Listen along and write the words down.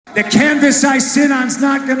The canvas I sit on's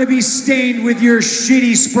not going to be stained with your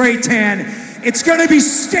shitty spray tan. It's going to be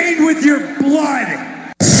stained with your blood.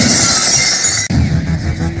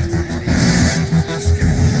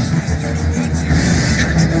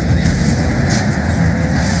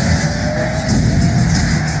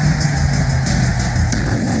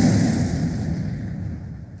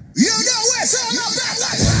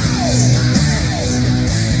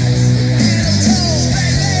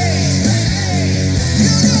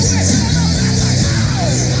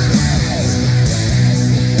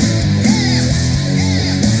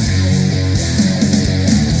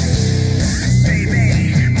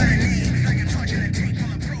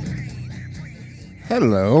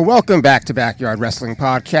 Hello, welcome back to Backyard Wrestling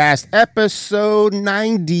Podcast, episode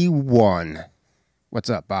 91. What's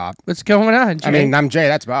up, Bob? What's going on, Jay? I mean, I'm Jay,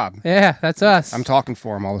 that's Bob. Yeah, that's us. I'm talking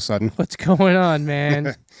for him all of a sudden. What's going on,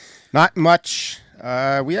 man? Not much.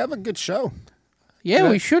 We have a good show. Yeah,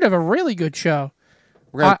 we should have a really good show.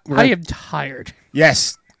 I am tired.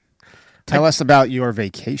 Yes. Tell us about your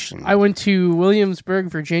vacation. I went to Williamsburg,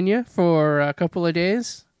 Virginia for a couple of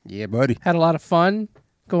days. Yeah, buddy. Had a lot of fun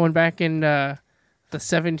going back in the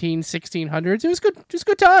 1600s. It was good. Just a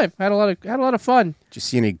good time. Had a lot of fun. Did you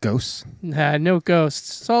see any ghosts? Nah, no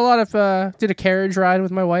ghosts. Saw a lot of did a carriage ride with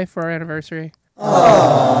my wife for our anniversary.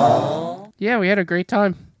 Aww. Yeah, we had a great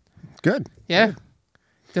time. Good. Yeah. Good.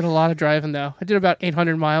 Did a lot of driving though. I did about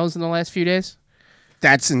 800 miles in the last few days.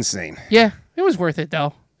 That's insane. Yeah, it was worth it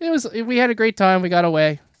though. We had a great time. We got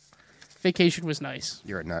away. Vacation was nice.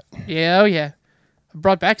 You're a nut. Yeah, oh yeah. I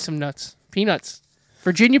brought back some nuts. Peanuts.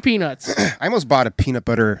 Virginia peanuts. I almost bought a peanut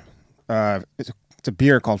butter. It's a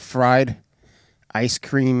beer called Fried Ice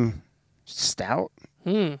Cream Stout.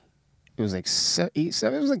 It was like $7.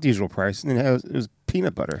 It was like the usual price, and it was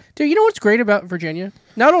peanut butter. Dude, you know what's great about Virginia?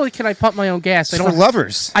 Not only can I pump my own gas, it's for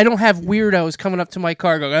lovers. I don't have weirdos coming up to my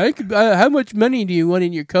car going, how much money do you want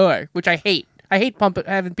in your car? Which I hate. I hate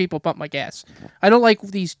having people pump my gas. I don't like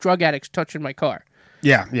these drug addicts touching my car.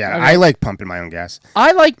 Yeah. Okay. I like pumping my own gas.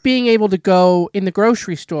 I like being able to go in the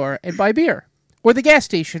grocery store and buy beer. Or the gas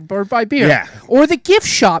station or buy beer. Yeah. Or the gift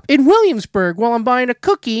shop in Williamsburg while I'm buying a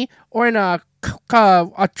cookie or in a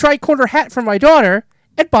tri-corner hat for my daughter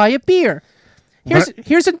and buy a beer. Here's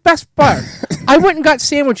the best part. I went and got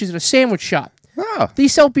sandwiches at a sandwich shop. Oh. They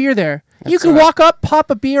sell beer there. You can walk up, pop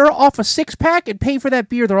a beer off a 6-pack, and pay for that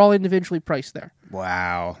beer. They're all individually priced there.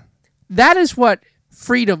 Wow. That is what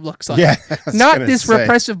freedom looks like. Yeah, not this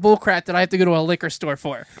repressive bullcrap that I have to go to a liquor store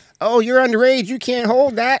for. Oh, you're underage. You can't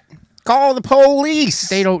hold that. Call the police.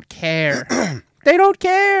 They don't care. They don't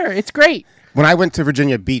care. It's great. When I went to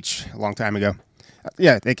Virginia Beach a long time ago,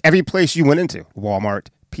 like every place you went into, Walmart,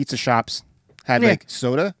 pizza shops, had like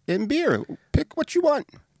soda and beer. Pick what you want.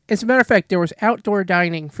 As a matter of fact, there was outdoor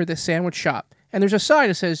dining for this sandwich shop. And there's a sign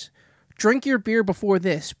that says, drink your beer before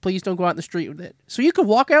this. Please don't go out in the street with it. So you could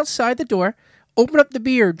walk outside the door, open up the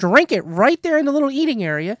beer, drink it right there in the little eating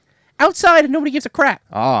area, outside, and nobody gives a crap.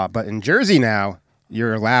 But in Jersey now,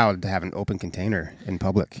 you're allowed to have an open container in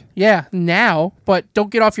public. Yeah, now, but don't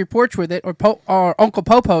get off your porch with it, or Uncle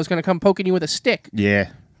Popo is going to come poking you with a stick. Yeah,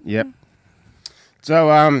 yep. So,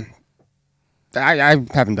 I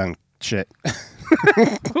haven't done shit.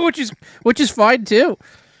 which is fine, too.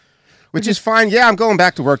 Which is fine. Yeah, I'm going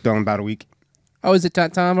back to work, though, in about a week. Oh, is it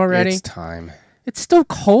that time already? It's time. It's still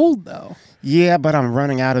cold, though. Yeah, but I'm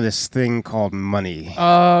running out of this thing called money.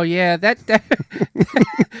 Oh, yeah, that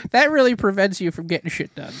really prevents you from getting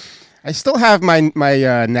shit done. I still have my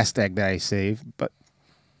nest egg that I saved, but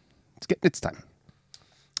it's time.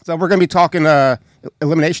 So we're going to be talking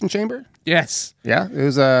Elimination Chamber. Yes. Yeah, it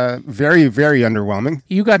was very, very underwhelming.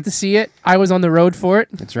 You got to see it. I was on the road for it.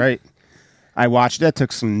 That's right. I watched it,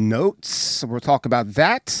 took some notes. So we'll talk about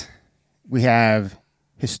that. We have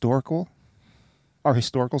historical. Our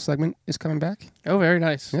historical segment is coming back. Oh, very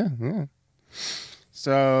nice. Yeah.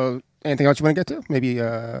 So, anything else you want to get to? Maybe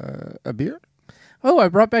a beer? Oh, I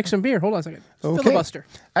brought back some beer. Hold on a second. Okay. Filibuster.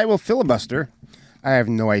 I will filibuster. I have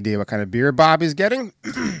no idea what kind of beer Bob is getting.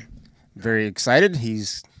 Very excited.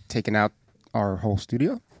 He's taken out our whole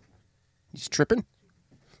studio. He's tripping.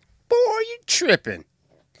 Boy, you tripping.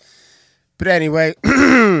 But anyway,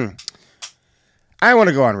 I want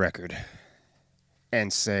to go on record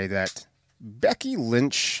and say that Becky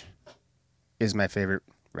Lynch is my favorite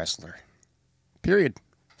wrestler. Period.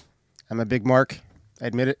 I'm a big mark. I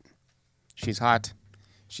admit it. She's hot.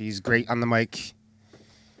 She's great on the mic.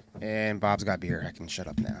 And Bob's got beer. I can shut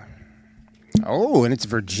up now. Oh, and it's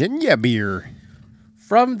Virginia beer.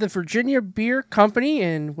 From the Virginia Beer Company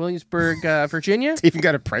in Williamsburg, Virginia. It's even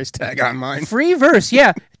got a price tag on mine. Free verse,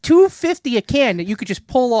 yeah. $2.50 a can that you could just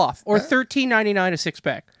pull off, or $13.99 a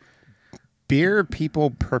 6-pack. Beer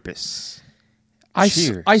People Purpose.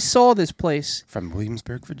 Cheers. I saw this place. From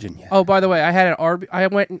Williamsburg, Virginia. Oh, by the way, I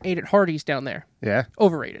went and ate at Hardee's down there. Yeah?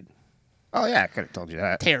 Overrated. Oh, yeah, I could have told you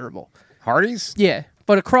that. Terrible. Hardee's? Yeah.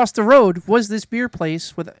 But across the road was this beer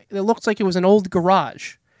place with it looks like it was an old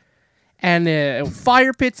garage. And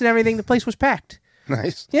fire pits and everything. The place was packed.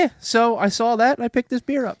 Nice. Yeah, so I saw that and I picked this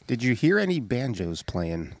beer up. Did you hear any banjos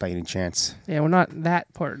playing by any chance? Yeah, we're not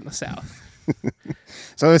that part in the South.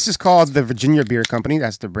 So this is called the Virginia Beer Company.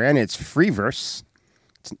 That's the brand. It's Freeverse.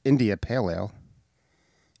 It's an India Pale Ale.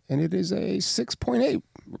 And it is a 6.8,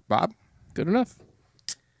 Bob. Good enough.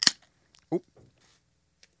 Ooh.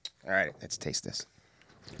 All right, let's taste this.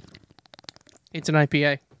 It's an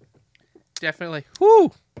IPA. Definitely.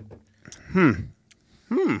 Woo!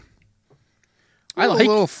 I like a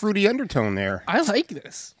little fruity undertone there. I like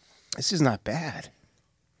this. This is not bad.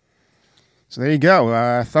 So there you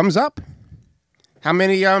go. Thumbs up. How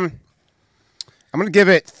many? I'm gonna give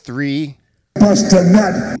it 3. Bust a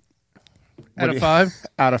nut. Out of 5?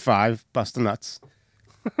 Out of 5. Bust the nuts.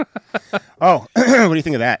 Oh, what do you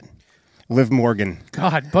think of that? Liv Morgan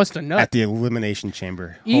God, bust a nut. at the Elimination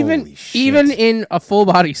Chamber. Even Holy shit. even in a full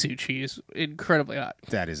bodysuit, she is incredibly hot.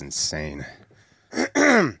 That is insane.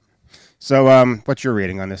 So, what's your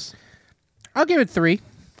rating on this? I'll give it 3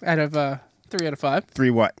 out of 3 out of 5.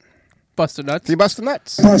 3 what? Busted nuts. 3 bust the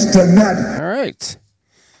nuts. Bust a nut. All right.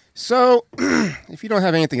 So, if you don't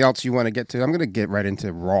have anything else you want to get to, I'm going to get right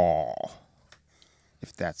into Raw.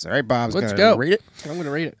 If that's all right, Bob's going Let's to go. rate it. I'm going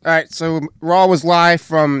to rate it. All right, so Raw was live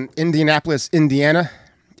from Indianapolis, Indiana,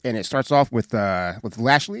 and it starts off with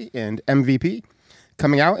Lashley and MVP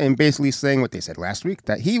coming out and basically saying what they said last week,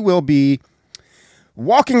 that he will be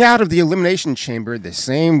walking out of the Elimination Chamber the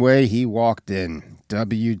same way he walked in,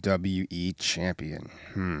 WWE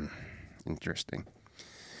Champion. Interesting.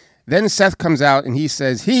 Then Seth comes out and he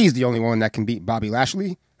says he's the only one that can beat Bobby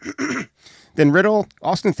Lashley. Then Riddle,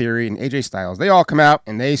 Austin Theory, and AJ Styles, they all come out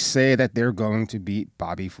and they say that they're going to beat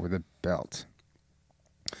Bobby for the belt.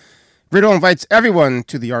 Riddle invites everyone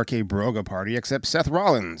to the RK Broga party except Seth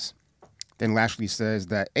Rollins. Then Lashley says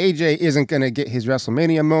that AJ isn't going to get his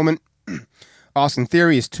WrestleMania moment. Austin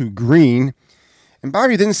Theory is too green. And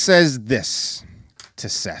Bobby then says this to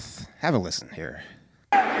Seth. Have a listen here.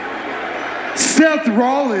 Seth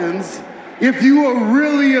Rollins, if you are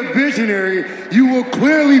really a visionary, you will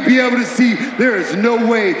clearly be able to see there is no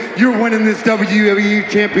way you're winning this WWE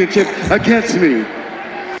Championship against me.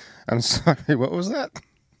 I'm sorry, what was that?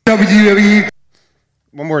 WWE.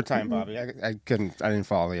 One more time, Bobby. I didn't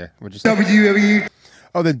follow you. What'd you say? WWE.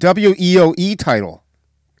 Oh, the WEOE title.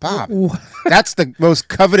 Bob, that's the most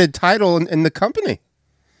coveted title in the company.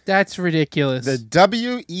 That's ridiculous. The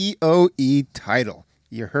WEOE title.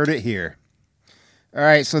 You heard it here. All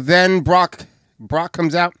right, so then Brock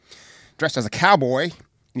comes out dressed as a cowboy, and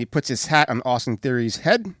he puts his hat on Austin Theory's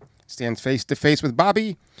head, stands face to face with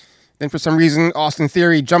Bobby. Then for some reason, Austin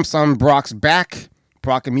Theory jumps on Brock's back.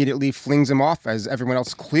 Brock immediately flings him off as everyone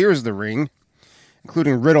else clears the ring,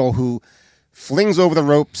 including Riddle, who flings over the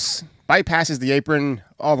ropes, bypasses the apron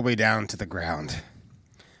all the way down to the ground.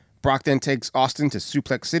 Brock then takes Austin to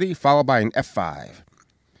Suplex City, followed by an F5.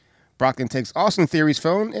 Brock then takes Austin Theory's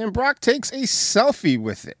phone, and Brock takes a selfie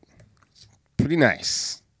with it. Pretty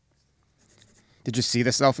nice. Did you see the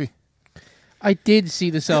selfie? I did see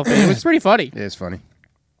the selfie. It was pretty funny. It is funny.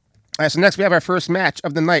 All right, so next we have our first match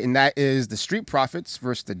of the night, and that is the Street Profits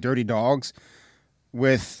versus the Dirty Dogs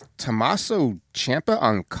with Tommaso Ciampa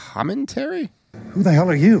on commentary. Who the hell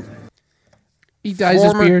are you? He dyes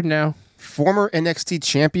his beard now. Former NXT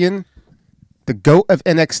champion, the GOAT of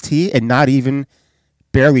NXT, and not even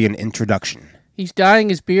barely an introduction. He's dyeing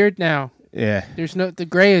his beard now. Yeah. The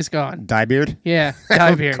gray is gone. Dye beard? Yeah,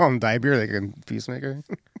 dye beard. Call him Dye beard, like a Peacemaker.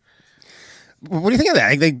 What do you think of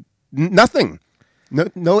that? Like nothing.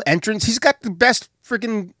 No entrance. He's got the best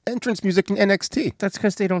freaking entrance music in NXT. That's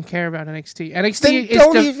because they don't care about NXT. Then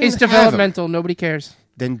NXT is developmental. Nobody cares.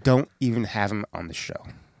 Then don't even have him on the show.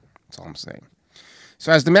 That's all I'm saying.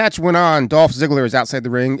 So as the match went on, Dolph Ziggler is outside the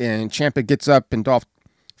ring, and Ciampa gets up, and Dolph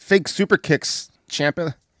fake super kicks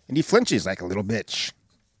Ciampa, and he flinches like a little bitch.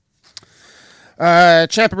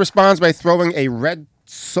 Ciampa responds by throwing a red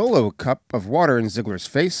Solo cup of water in Ziggler's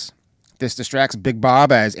face. This distracts Big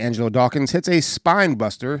Bob as Angelo Dawkins hits a spine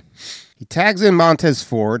buster. He tags in Montez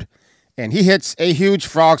Ford, and he hits a huge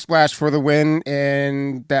frog splash for the win,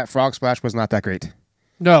 and that frog splash was not that great.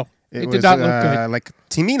 No, it did not look good. Like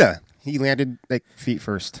Tamina. He landed like feet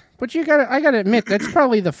first. But I gotta admit, that's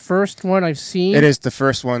probably the first one I've seen. It is the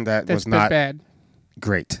first one that was not bad.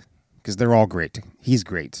 Great, because they're all great. He's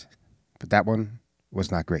great, but that one was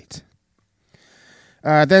not great.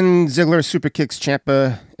 Then Ziggler super kicks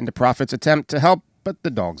Ciampa in the Prophet's attempt to help, but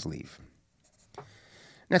the dogs leave.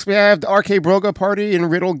 Next, we have the RK Broga party, and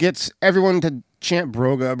Riddle gets everyone to chant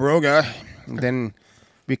Broga, Broga. And then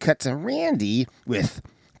we cut to Randy with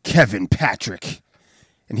Kevin Patrick.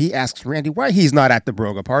 And he asks Randy why he's not at the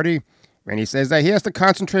Broga party. Randy says that he has to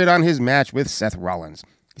concentrate on his match with Seth Rollins.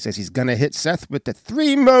 He says he's going to hit Seth with the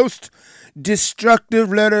 3 most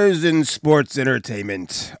destructive letters in sports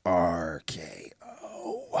entertainment.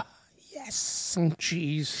 RKO. Yes. Oh,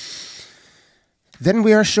 jeez. Then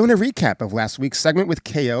we are shown a recap of last week's segment with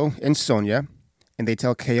KO and Sonya, and they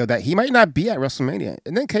tell KO that he might not be at WrestleMania.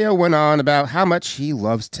 And then KO went on about how much he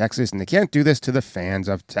loves Texas, and they can't do this to the fans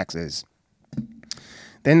of Texas.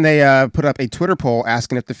 Then they put up a Twitter poll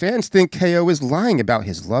asking if the fans think KO is lying about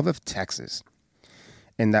his love of Texas.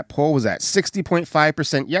 And that poll was at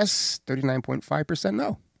 60.5% yes, 39.5%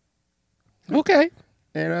 no. Okay.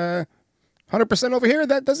 And 100% over here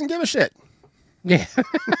that doesn't give a shit. Yeah.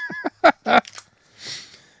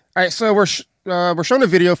 All right, so we're shown a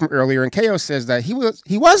video from earlier, and KO says that he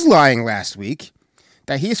was lying last week,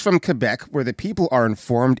 that he's from Quebec, where the people are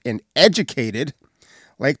informed and educated,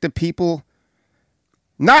 not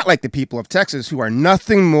like the people of Texas, who are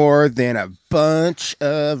nothing more than a bunch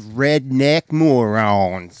of redneck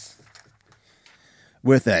morons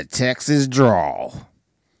with a Texas drawl.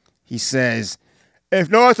 He says, if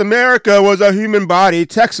North America was a human body,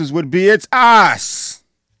 Texas would be its ass.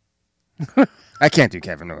 I can't do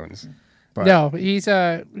Kevin Owens. But No, he's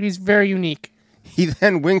very unique. he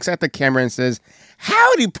then winks at the camera and says,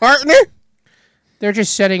 howdy, partner. They're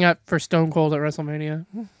just setting up for Stone Cold at WrestleMania.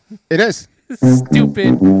 It is.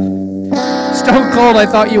 Stupid. Stone Cold, I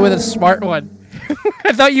thought you were the smart one.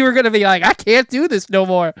 I thought you were going to be like, I can't do this no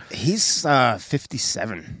more. He's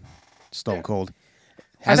 57, Stone Cold.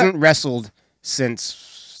 Hasn't wrestled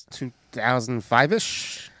since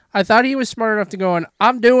 2005-ish. I thought he was smart enough to go on,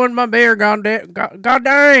 I'm doing my beer, god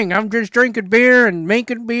dang. I'm just drinking beer and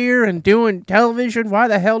making beer and doing television. Why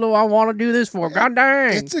the hell do I want to do this for? God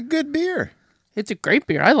dang. It's a good beer. It's a great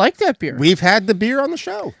beer. I like that beer. We've had the beer on the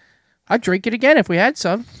show. I'd drink it again if we had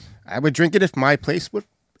some. I would drink it if my place would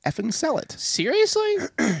effing sell it. Seriously?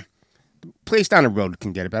 Place down the road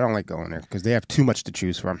can get it, but I don't like going there because they have too much to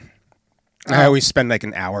choose from. I always spend like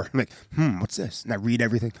an hour. I'm like, what's this? And I read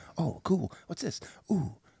everything. Oh, cool. What's this?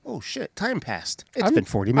 Ooh. Oh, shit. Time passed. It's been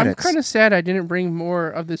 40 minutes. I'm kind of sad I didn't bring more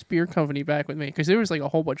of this beer company back with me because there was like a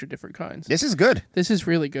whole bunch of different kinds. This is good. This is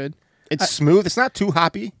really good. It's smooth. It's not too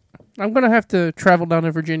hoppy. I'm going to have to travel down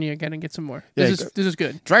to Virginia again and get some more. Yeah, This is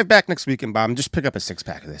good. Drive back next weekend, Bob, and just pick up a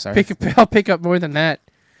 6-pack of this. All right? I'll pick up more than that.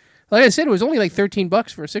 Like I said, it was only like $13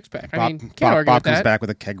 for a 6-pack. I mean, can't argue Bob with that. comes back with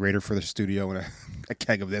a kegerator for the studio and a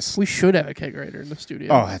keg of this. We should have a kegerator in the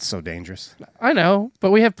studio. Oh, that's so dangerous. I know,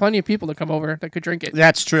 but we have plenty of people to come over that could drink it.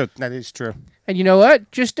 That's true. That is true. And you know what?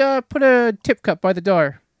 Just put a tip cup by the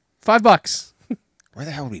door. $5. Where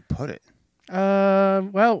the hell would we put it?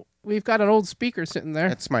 Well, we've got an old speaker sitting there.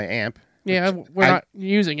 That's my amp. Yeah, we're not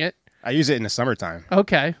using it. I use it in the summertime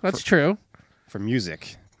Okay, that's true. for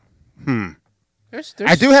music. There's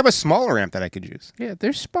I do have a smaller amp that I could use. Yeah,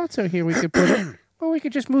 there's spots out here we could put it. Or we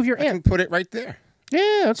could just move your I can amp. put it right there.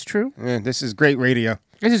 Yeah, that's true. Yeah, this is great radio.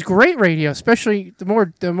 This is great radio, especially the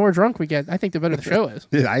more drunk we get. I think the better the show is.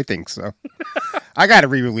 Yeah, I think so. I got to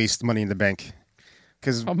re-release Money in the Bank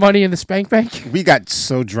because Money in the Spank Bank. we got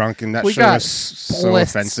so drunk and that We show got was so blitzed.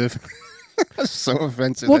 offensive. So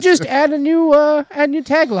offensive. We'll That just show- add a new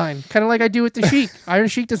tagline, kind of like I do with the Sheik. Iron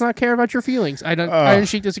Sheik does not care about your feelings. Iron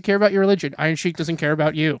Sheik doesn't care about your religion. Iron Sheik doesn't care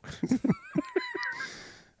about you.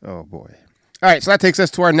 Oh boy. All right, so that takes us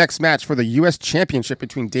to our next match for the U.S. Championship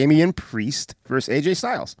between Damian Priest versus AJ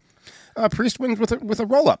Styles. Priest wins with a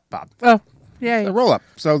roll-up, Bob. Oh, yeah. A roll-up.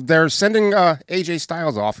 So they're sending AJ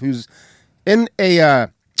Styles off, who's in a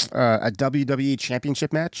WWE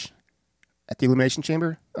Championship match at the Elimination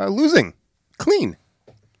Chamber, losing clean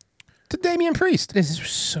to Damian Priest. This is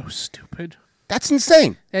so stupid. That's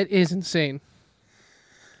insane. That is insane.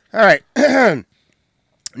 All right.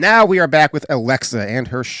 Now we are back with Alexa and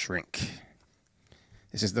her shrink.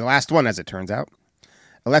 This is the last one, as it turns out.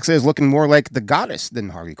 Alexa is looking more like the goddess than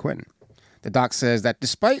Harley Quinn. The doc says that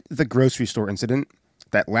despite the grocery store incident,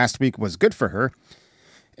 that last week was good for her.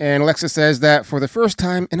 And Alexa says that for the first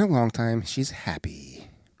time in a long time, she's happy.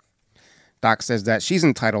 Doc says that she's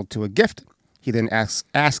entitled to a gift. He then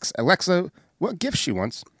asks Alexa what gift she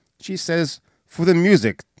wants. She says for the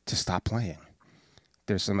music to stop playing.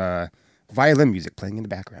 There's some violin music playing in the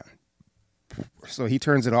background. So he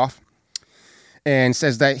turns it off and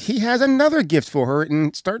says that he has another gift for her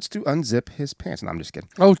and starts to unzip his pants. No, I'm just kidding.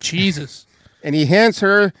 Oh, Jesus. And he hands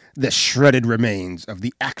her the shredded remains of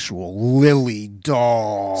the actual Lily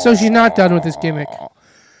doll. So she's not done with this gimmick.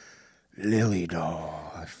 Lily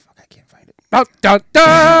doll. I can't find it. Oh, da,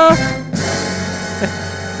 da.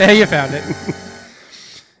 There you found it.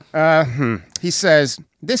 He says,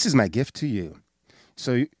 "This is my gift to you,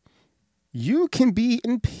 so you can be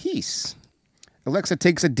in peace." Alexa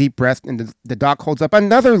takes a deep breath, and the doc holds up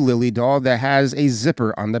another Lily doll that has a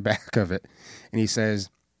zipper on the back of it. And he says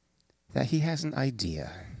that he has an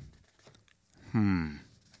idea.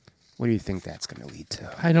 What do you think that's going to lead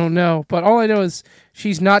to? I don't know, but all I know is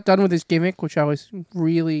she's not done with this gimmick, which I was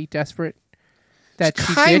really desperate that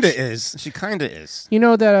she Kinda ditched. is. She kind of is. You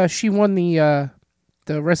know that she won the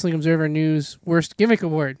Wrestling Observer News Worst Gimmick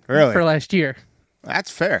Award for last year. That's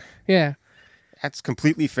fair. Yeah. That's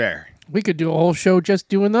completely fair. We could do a whole show just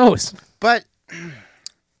doing those. But,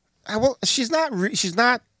 she's not. She's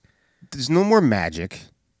not. There's no more magic,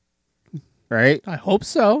 right? I hope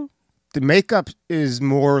so. The makeup is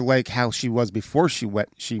more like how she was before she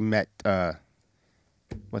met.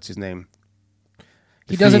 What's his name?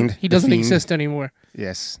 He doesn't exist anymore.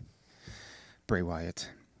 Yes, Bray Wyatt.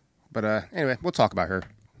 But anyway, we'll talk about her.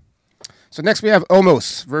 So next we have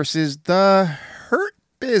Omos versus the Hurt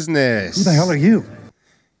Business. Who the hell are you?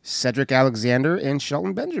 Cedric Alexander and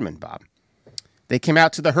Shelton Benjamin, Bob. They came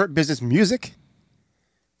out to the Hurt Business music.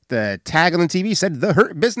 The tag on the TV said The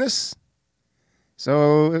Hurt Business.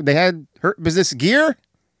 So they had Hurt Business gear.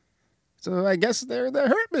 So I guess they're the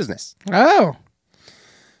Hurt Business. Oh.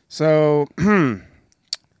 So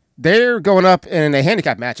they're going up in a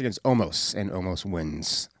handicap match against Omos, and Omos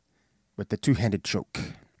wins with the two-handed choke.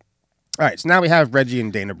 All right, so now we have Reggie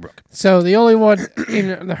and Dana Brooke. So the only one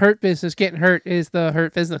in the Hurt Business getting hurt is the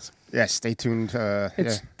Hurt Business. Yes, stay tuned.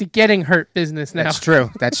 It's the getting hurt business now. That's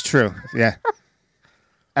true. That's true. Yeah.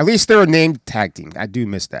 At least they're a named tag team. I do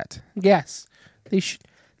miss that. Yes.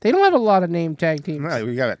 They don't have a lot of named tag teams. Well,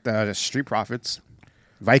 we got the Street Profits,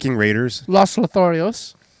 Viking Raiders. Los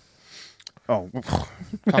Lotharios. Oh,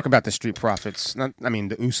 talk about the Street Profits. The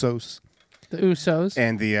Usos. The Usos.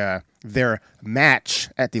 And their match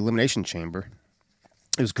at the Elimination Chamber.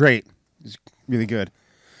 It was great. It was really good.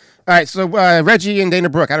 All right, so Reggie and Dana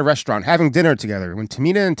Brooke at a restaurant having dinner together when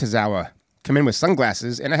Tamina and Tozawa come in with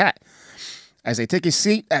sunglasses and a hat as they take a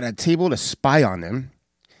seat at a table to spy on them.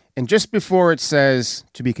 And just before it says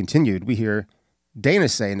to be continued, we hear Dana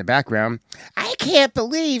say in the background, "I can't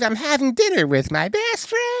believe I'm having dinner with my best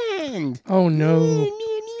friend." Oh, no.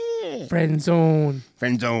 Friend zone.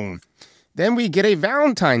 Friend zone. Then we get a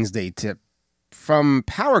Valentine's Day tip from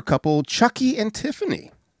power couple Chucky and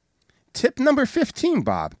Tiffany. Tip number 15,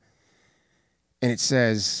 Bob. And it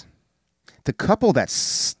says, "The couple that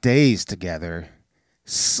stays together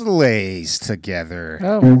slays together."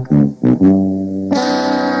 Oh.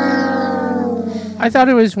 I thought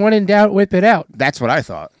it was when in doubt, whip it out. That's what I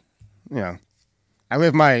thought. I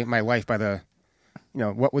live my life by the,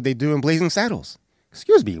 what would they do in Blazing Saddles?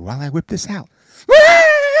 Excuse me while I whip this out.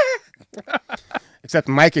 Except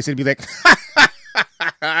in my case, it'd be like,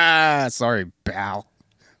 sorry, pal.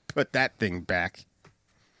 Put that thing back.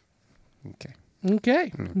 Okay.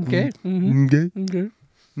 Okay. Okay.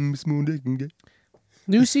 Small dick. Okay.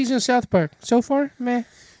 New season of South Park. So far, meh.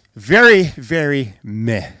 Very, very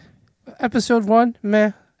meh. Episode 1,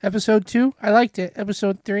 meh. Episode 2, I liked it.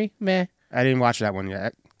 Episode 3, meh. I didn't watch that one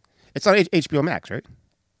yet. It's on HBO Max, right?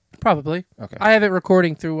 Probably. Okay. I have it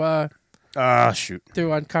recording through Shoot.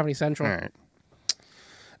 through on Comedy Central.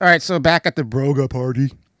 All right, so back at the Broga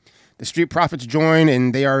party. The Street Profits join,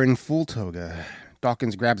 and they are in full toga.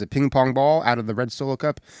 Dawkins grabs a ping pong ball out of the red Solo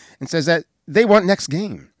cup and says that they want next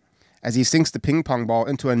game, as he sinks the ping pong ball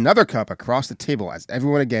into another cup across the table as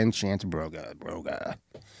everyone again chants Broga, Broga.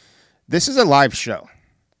 This is a live show,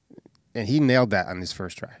 and he nailed that on his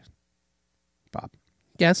first try. Bob.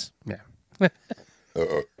 Yes? Yeah.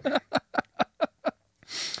 All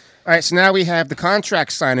right, so now we have the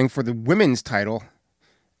contract signing for the women's title.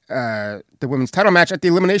 The women's title match at the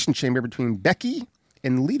Elimination Chamber between Becky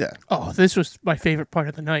and Lita. Oh, this was my favorite part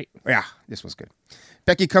of the night. Yeah, this was good.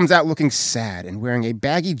 Becky comes out looking sad and wearing a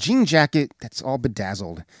baggy jean jacket that's all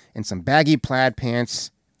bedazzled and some baggy plaid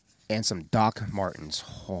pants and some Doc Martens.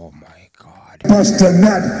 Oh, my God. Bust a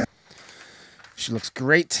nut. She looks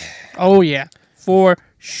great. Oh, yeah. For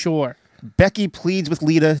sure. Becky pleads with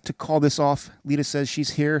Lita to call this off. Lita says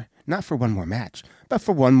she's here not for one more match, but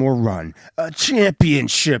for one more run. A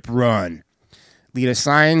championship run. Lita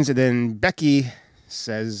signs, and then Becky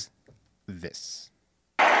says this.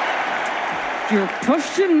 "You're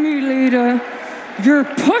pushing me, Lita. You're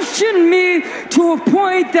pushing me to a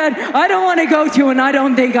point that I don't want to go to and I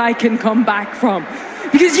don't think I can come back from.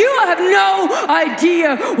 Because you have no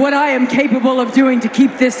idea what I am capable of doing to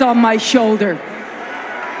keep this on my shoulder.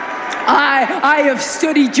 I have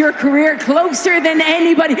studied your career closer than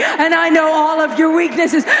anybody, and I know all of your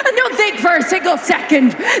weaknesses. And don't think for a single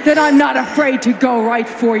second that I'm not afraid to go right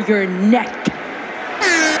for your neck.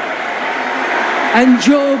 And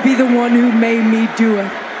you'll be the one who made me do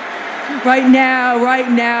it. Right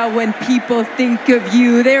now, when people think of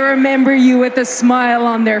you, they remember you with a smile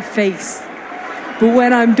on their face. But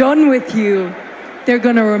when I'm done with you, they're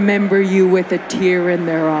going to remember you with a tear in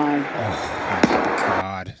their eye.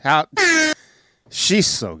 God. How she's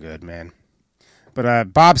so good, man.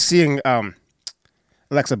 But Bob seeing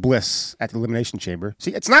Alexa Bliss at the Elimination Chamber.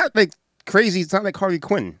 See, it's not like crazy. It's not like Harley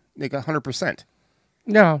Quinn. Like 100%.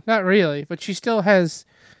 No, not really. But she still has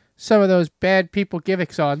some of those bad people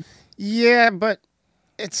gimmicks on. Yeah, but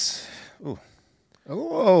it's... Ooh.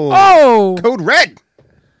 Oh! Code Red!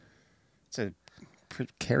 It's a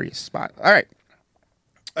precarious spot. All right.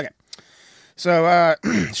 Okay. So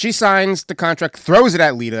she signs the contract, throws it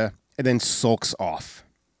at Lita, and then sulks off.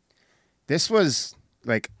 This was,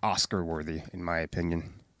 like, Oscar-worthy, in my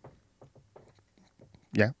opinion.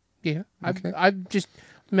 Yeah? Yeah. Okay. I'm just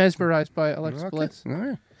mesmerized by Alexa Bliss. All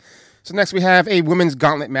right. So next we have a women's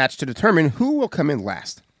gauntlet match to determine who will come in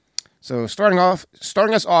last. So starting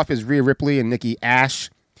us off is Rhea Ripley and Nikki Ash.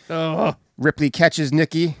 Ripley catches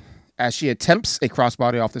Nikki as she attempts a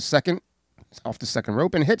crossbody off the second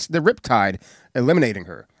rope and hits the Riptide, eliminating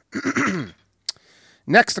her.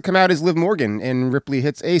 Next to come out is Liv Morgan, and Ripley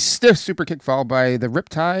hits a stiff super kick followed by the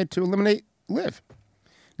Riptide to eliminate Liv.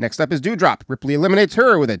 Next up is Doudrop. Ripley eliminates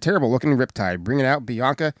her with a terrible-looking Riptide, bringing out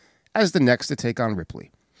Bianca as the next to take on Ripley.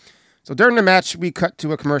 So during the match, we cut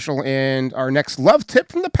to a commercial and our next love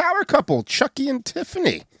tip from the power couple, Chucky and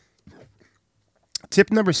Tiffany.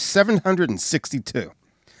 Tip number 762.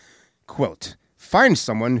 Quote, find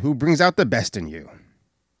someone who brings out the best in you.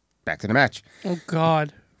 Back to the match. Oh,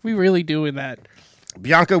 God. We really doing that.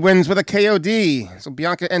 Bianca wins with a KOD. So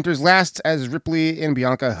Bianca enters last as Ripley and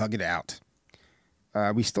Bianca hug it out.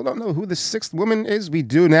 We still don't know who the sixth woman is. We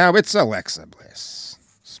do now. It's Alexa Bliss.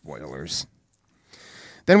 Spoilers.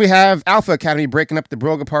 Then we have Alpha Academy breaking up the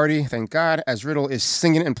Broga party, thank God, as Riddle is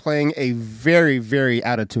singing and playing a very, very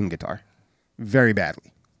out-of-tune guitar. Very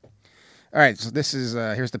badly. All right, so this is,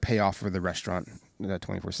 here's the payoff for the restaurant,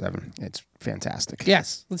 24/7. It's fantastic.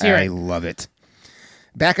 Yes, let's hear it. I love it.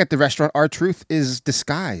 Back at the restaurant, R-Truth is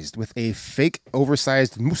disguised with a fake,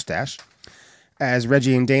 oversized mustache as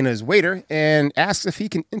Reggie and Dana's waiter and asks if he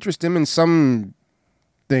can interest him in something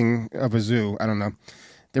of a zoo. I don't know.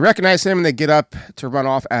 They recognize him and they get up to run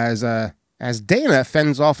off as Dana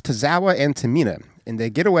fends off Tozawa and Tamina. And they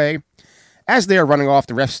get away. As they are running off,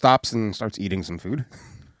 the ref stops and starts eating some food.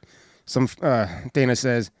 Dana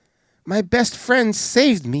says, "My best friend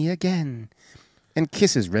saved me again," and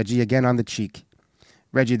kisses Reggie again on the cheek.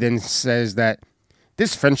 Reggie then says that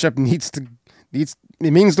this friendship it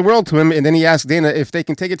means the world to him, and then he asks Dana if they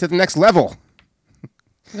can take it to the next level.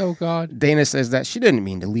 Oh, God. Dana says that she didn't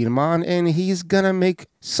mean to lead him on, and he's gonna make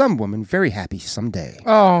some woman very happy someday.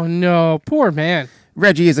 Oh, no. Poor man.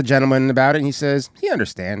 Reggie is a gentleman about it, and he says he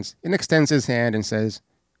understands, and extends his hand and says,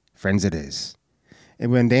 "Friends it is." And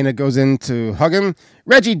when Dana goes in to hug him,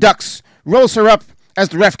 Reggie ducks, rolls her up as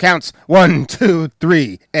the ref counts 1, 2,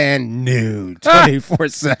 3, and new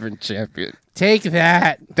 24/7 champion. Take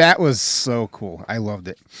that. That was so cool. I loved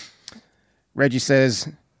it. Reggie says,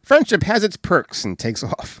 "Friendship has its perks," and takes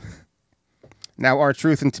off. Now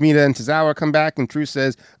R-Truth and Tamina and Tozawa come back, and Truth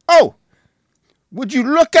says, "Oh, would you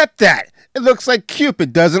look at that? It looks like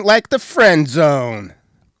Cupid doesn't like the friend zone."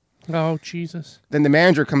 Oh, Jesus. Then the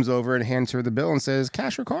manager comes over and hands her the bill and says,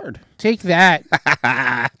 "Cash or card?" Take that.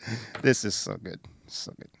 This is so good.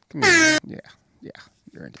 So good. Come here. Yeah.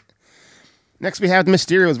 You're in it. Next, we have the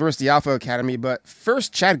Mysterios versus the Alpha Academy. But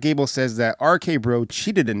first, Chad Gable says that RK Bro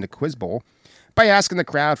cheated in the quiz bowl by asking the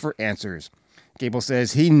crowd for answers. Gable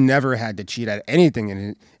says he never had to cheat at anything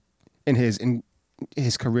in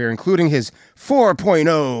his career, including his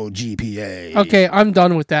 4.0 GPA. Okay, I'm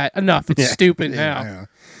done with that. Enough. It's stupid now. Yeah.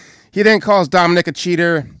 He then calls Dominic a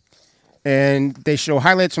cheater, and they show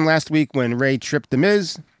highlights from last week when Ray tripped The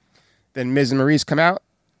Miz. Then Miz and Maurice come out,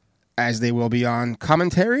 as they will be on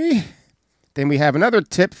commentary. Then we have another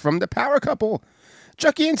tip from the power couple,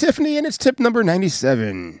 Chucky and Tiffany, and it's tip number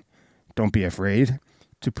 97. Don't be afraid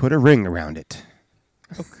to put a ring around it.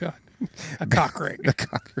 Oh, God. A cock ring. The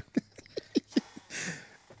cock ring.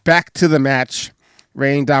 Back to the match.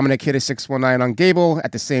 Ray and Dominic hit a 619 on Gable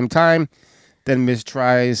at the same time. Then Miz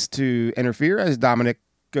tries to interfere as Dominic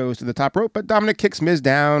goes to the top rope, but Dominic kicks Miz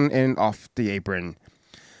down and off the apron.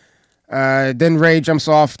 Then Ray jumps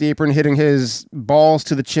off the apron, hitting his balls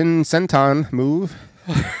to the chin senton move.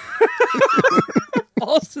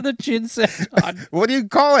 Balls to the chin senton. What do you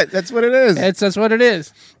call it? That's what it is. That's what it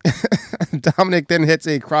is. Dominic then hits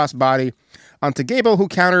a crossbody onto Gable, who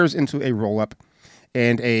counters into a roll-up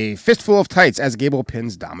and a fistful of tights as Gable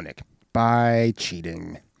pins Dominic by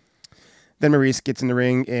cheating. Then Maurice gets in the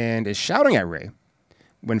ring and is shouting at Ray,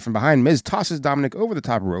 when from behind, Miz tosses Dominic over the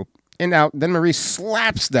top rope and out. Then Maurice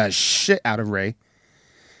slaps the shit out of Ray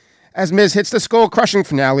as Miz hits the skull-crushing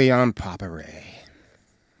finale on Papa Ray.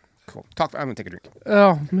 Cool. I'm going to take a drink.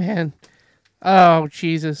 Oh, man. Oh,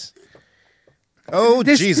 Jesus. Oh,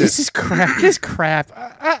 Jesus. This is crap. This crap.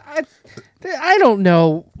 I don't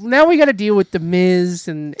know. Now we got to deal with the Miz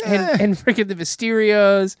and freaking the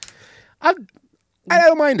Mysterios. I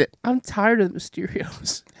don't mind it. I'm tired of the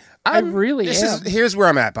Mysterios. I really am. Here's where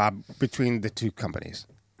I'm at, Bob, between the two companies.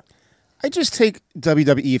 I just take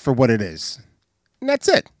WWE for what it is. And that's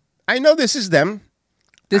it. I know this is them.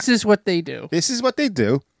 This is what they do. This is what they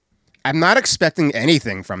do. I'm not expecting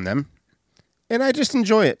anything from them. And I just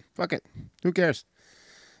enjoy it. Fuck it. Who cares?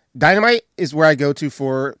 Dynamite is where I go to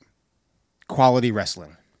for quality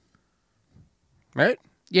wrestling. Right?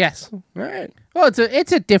 Yes. All right. Well,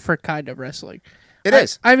 it's a different kind of wrestling. It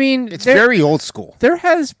is. I mean, it's very old school. There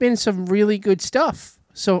has been some really good stuff.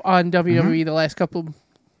 So on WWE the last couple of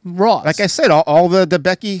Raws. Like I said, all the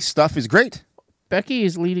Becky stuff is great. Becky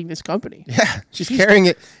is leading this company. Yeah, she's carrying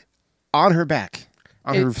it on her back.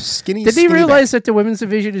 On her skinny Did they realize back. that the women's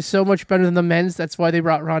division is so much better than the men's? That's why they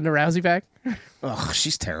brought Ronda Rousey back? Ugh,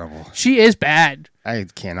 she's terrible. She is bad. I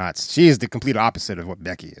cannot. She is the complete opposite of what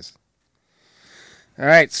Becky is. All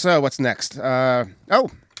right, so what's next? We're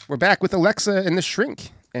back with Alexa and the Shrink.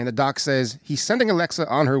 And the doc says he's sending Alexa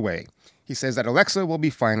on her way. He says that Alexa will be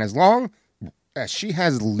fine as long as she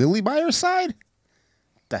has Lily by her side.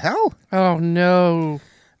 The hell? Oh, no.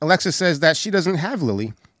 Alexa says that she doesn't have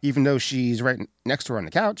Lily, even though she's right next to her on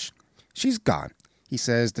the couch. She's gone. He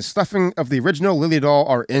says the stuffing of the original Lily doll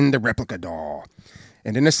are in the replica doll.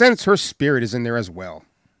 And in a sense, her spirit is in there as well.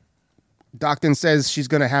 Doc then says she's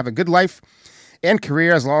going to have a good life and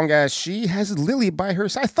career as long as she has Lily by her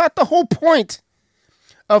side. I thought the whole point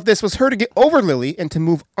of this was her to get over Lily and to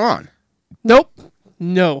move on. Nope.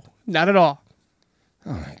 No, not at all.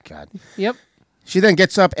 Oh, my God. Yep. She then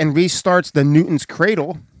gets up and restarts the Newton's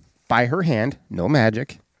cradle by her hand, no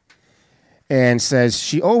magic, and says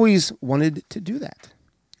she always wanted to do that.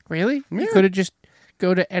 Really? Yeah. You could have just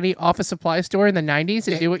go to any office supply store in the 90s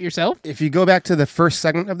and do it yourself? If you go back to the first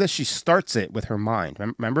segment of this, she starts it with her mind.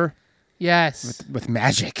 Remember? Yes. With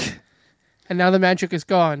magic. And now the magic is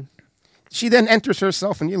gone. She then enters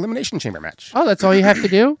herself in the Elimination Chamber match. Oh, that's all you have to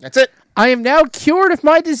do? That's it. I am now cured of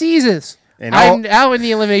my diseases. And I'm now in the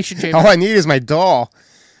Elimination Chamber. All I need is my doll.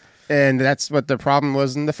 And that's what the problem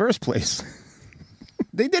was in the first place.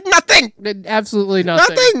 They did nothing. Did absolutely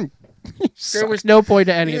nothing. Nothing. There was no point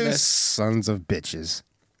to any of You this. sons of bitches.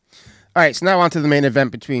 All right, so now on to the main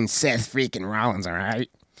event between Seth freaking Rollins, all right,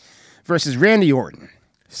 versus Randy Orton.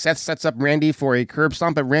 Seth sets up Randy for a curb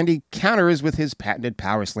stomp, but Randy counters with his patented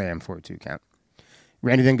power slam for a 2 count.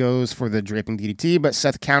 Randy then goes for the draping DDT, but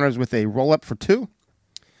Seth counters with a roll-up for 2.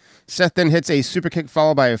 Seth then hits a super kick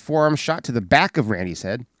followed by a forearm shot to the back of Randy's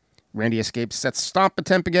head. Randy escapes Seth's stomp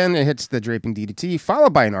attempt again and hits the draping DDT,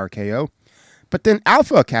 followed by an RKO. But then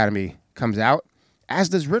Alpha Academy comes out, as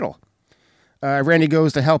does Riddle. Randy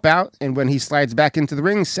goes to help out, and when he slides back into the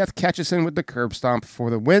ring, Seth catches him with the curb stomp for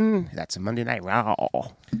the win. That's a Monday Night Raw.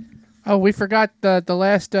 Oh, we forgot the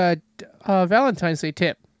last Valentine's Day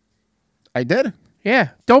tip. I did?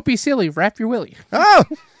 Yeah. Don't be silly. Wrap your willy. Oh,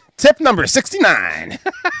 tip number 69.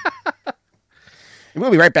 And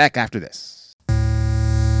we'll be right back after this.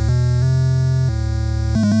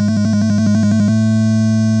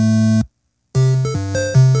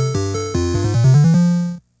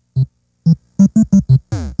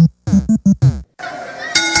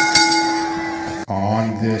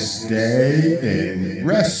 On this day in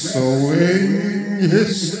wrestling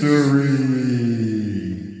history.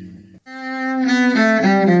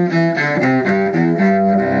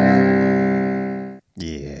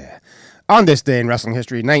 Yeah. On this day in wrestling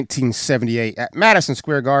history, 1978, at Madison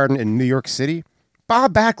Square Garden in New York City,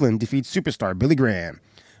 Bob Backlund defeats superstar Billy Graham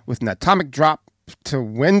with an atomic drop to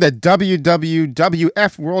win the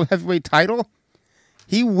WWF World Heavyweight title.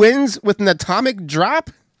 He wins with an atomic drop?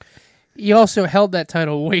 He also held that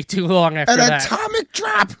title way too long after that. An atomic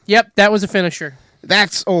drop? Yep, that was a finisher.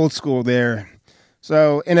 That's old school there.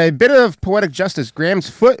 So, in a bit of poetic justice, Graham's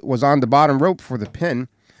foot was on the bottom rope for the pin,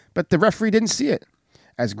 but the referee didn't see it,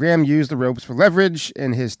 as Graham used the ropes for leverage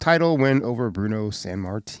in his title win over Bruno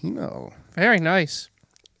Sammartino. Very nice.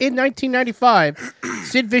 In 1995,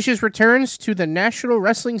 Sid Vicious returns to the national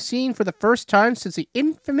wrestling scene for the first time since the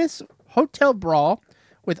infamous Hotel Brawl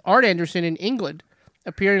with Art Anderson in England,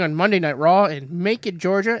 appearing on Monday Night Raw in Macon,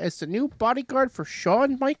 Georgia, as the new bodyguard for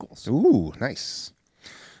Shawn Michaels. Ooh, nice.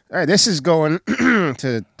 All right, this is going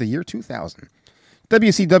to the year 2000.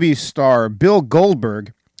 WCW star Bill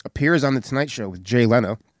Goldberg appears on The Tonight Show with Jay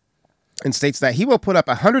Leno and states that he will put up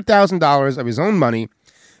 $100,000 of his own money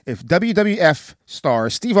if WWF star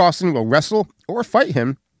Steve Austin will wrestle or fight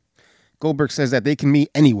him. Goldberg says that they can meet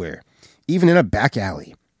anywhere, even in a back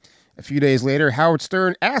alley. A few days later, Howard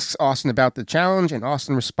Stern asks Austin about the challenge, and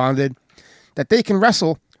Austin responded that they can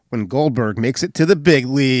wrestle when Goldberg makes it to the big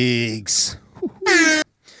leagues.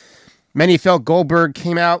 Many felt Goldberg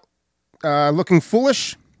came out looking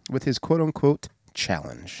foolish with his quote-unquote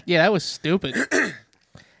challenge. Yeah, that was stupid.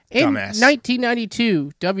 In Dumbass.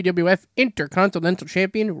 1992, WWF Intercontinental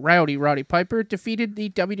Champion Rowdy Roddy Piper defeated the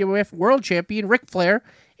WWF World Champion Ric Flair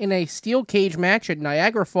in a steel cage match at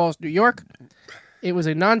Niagara Falls, New York. It was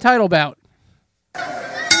a non-title bout.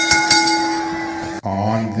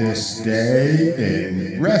 On this day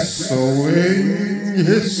in wrestling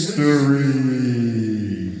history.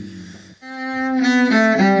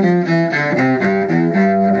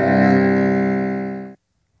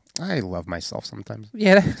 I love myself sometimes.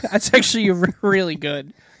 Yeah, that's actually really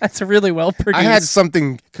good. That's really well produced. I had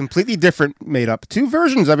something completely different made up. 2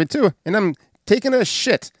 versions of it, too. And I'm taking a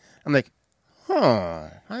shit. I'm like,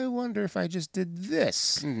 I wonder if I just did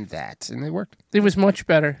this and that. And it worked. It was much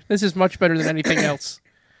better. This is much better than anything else.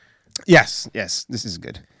 Yes, this is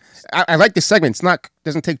good. I like this segment.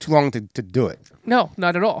 Doesn't take too long to do it. No,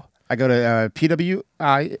 not at all. I go to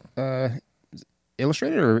PWI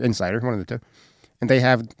Illustrated or Insider, one of the two. And they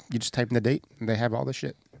have, you just type in the date, and they have all the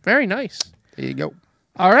shit. Very nice. There you go.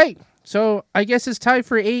 All right. So I guess it's time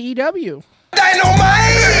for AEW.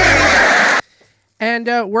 Dynamite! And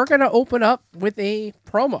we're going to open up with a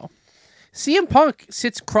promo. CM Punk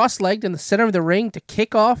sits cross-legged in the center of the ring to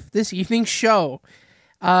kick off this evening's show.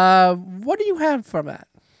 What do you have from that?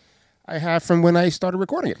 I have from when I started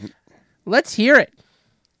recording it. Let's hear it.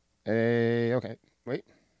 Okay. Wait.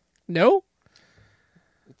 No?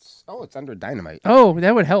 It's under Dynamite. Oh,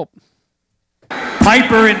 that would help.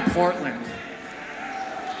 Piper in Portland.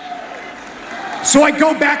 So I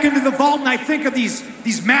go back into the vault and I think of these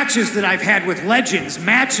matches that I've had with legends,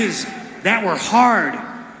 matches that were hard.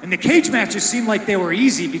 And the cage matches seemed like they were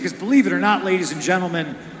easy because, believe it or not, ladies and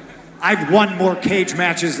gentlemen, I've won more cage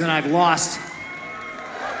matches than I've lost.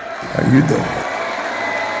 How you doing?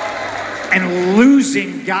 And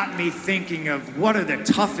losing got me thinking of what are the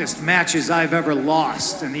toughest matches I've ever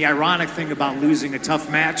lost. And the ironic thing about losing a tough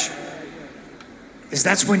match is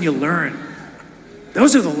that's when you learn.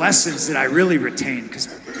 Those are the lessons that I really retain, because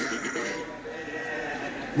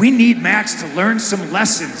we need Max to learn some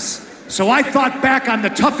lessons. So I thought back on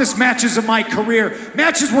the toughest matches of my career,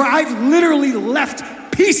 matches where I've literally left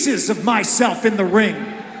pieces of myself in the ring.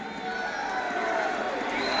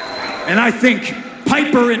 And I think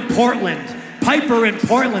Piper in Portland.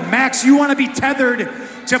 Max, you want to be tethered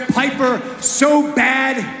to Piper so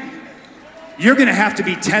bad, you're going to have to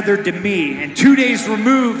be tethered to me. And 2 days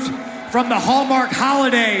removed from the Hallmark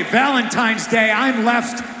holiday, Valentine's Day, I'm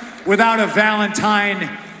left without a Valentine,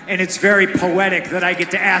 and it's very poetic that I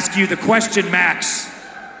get to ask you the question, Max.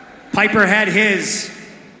 Piper had his,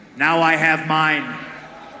 now I have mine.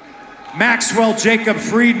 Maxwell Jacob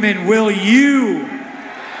Friedman, will you...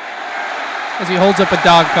 As he holds up a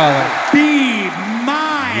dog collar. Be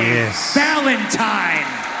my Valentine.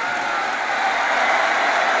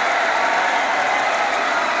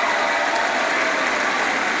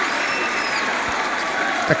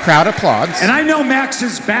 The crowd applauds. And I know Max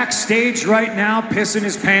is backstage right now pissing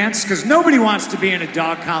his pants because nobody wants to be in a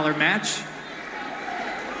dog collar match.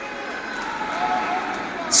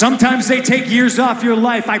 Sometimes they take years off your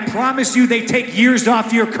life. I promise you they take years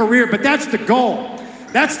off your career, but that's the goal.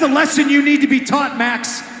 That's the lesson you need to be taught,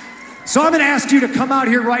 Max. So I'm going to ask you to come out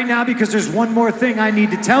here right now because there's one more thing I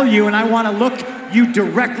need to tell you, and I want to look you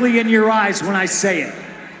directly in your eyes when I say it.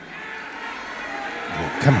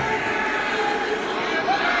 Come on.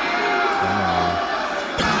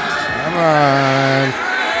 Come on.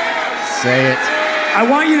 Say it. I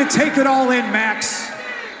want you to take it all in, Max.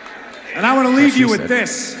 And I want to leave you with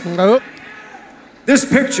this. Nope. This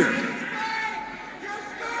picture.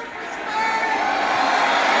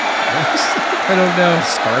 I don't know.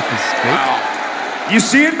 Scarf is fake. You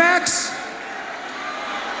see it, Max?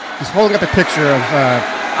 He's holding up a picture of...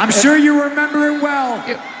 I'm sure you remember it well.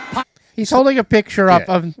 He's holding a picture up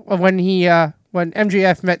Yeah. of when he when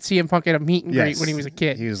MJF met CM Punk at a meet and greet Yes. when he was a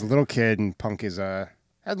kid. He was a little kid, and Punk is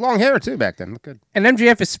had long hair too back then. Look good. And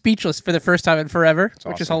MJF is speechless for the first time in forever,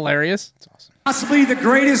 which is awesome. hilarious. It's awesome. Possibly the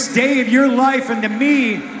greatest day of your life, and to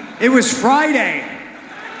me, it was Friday.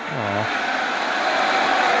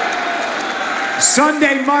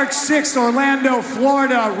 Sunday, March 6th, Orlando,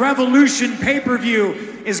 Florida, Revolution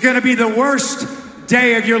pay-per-view is going to be the worst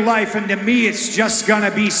day of your life, and to me, it's just going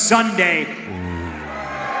to be Sunday.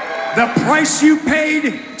 The price you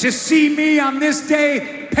paid to see me on this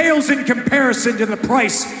day pales in comparison to the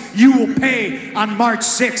price you will pay on March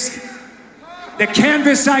 6th. The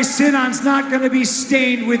canvas I sit on's not going to be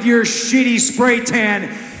stained with your shitty spray tan.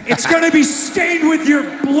 It's going to be stained with your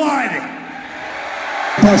blood.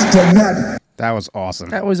 That was awesome.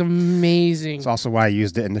 That was amazing. It's also why I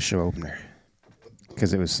used it in the show opener,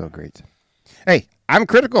 because it was so great. Hey, I'm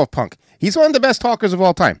critical of Punk. He's one of the best talkers of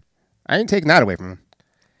all time. I ain't taking that away from him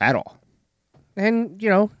at all. And,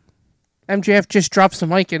 MJF just drops the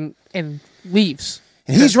mic and leaves.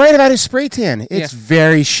 And he's right about his spray tan. It's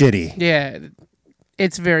very shitty. Yeah,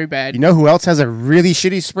 it's very bad. You know who else has a really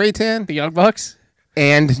shitty spray tan? The Young Bucks?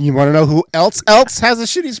 And you want to know who else has a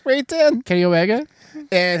shitty spray tan? Kenny Omega?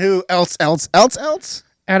 And who else?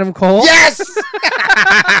 Adam Cole? Yes!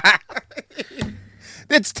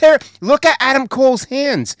 It's terrible. Look at Adam Cole's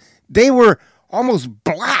hands. They were almost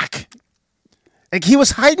black. Like he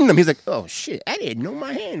was hiding them. He's like, oh shit, I didn't know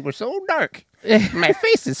my hands were so dark. My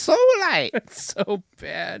face is so light. It's so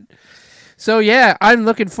bad. So, yeah, I'm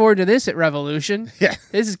looking forward to this at Revolution. Yeah.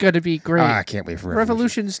 This is going to be great. I can't wait for Revolution.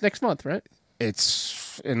 Revolution's next month, right?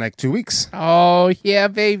 It's in like 2 weeks. Oh, yeah,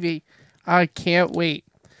 baby. I can't wait.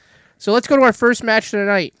 So let's go to our first match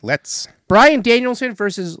tonight. Let's. Bryan Danielson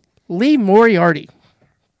versus Lee Moriarty.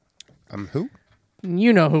 Who?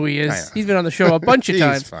 You know who he is. I know. He's been on the show a bunch of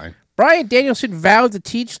times. He's fine. Bryan Danielson vowed to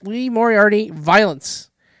teach Lee Moriarty violence.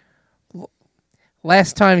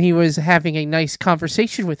 Last time he was having a nice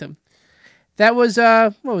conversation with him. That was,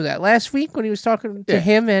 what was that, last week when he was talking to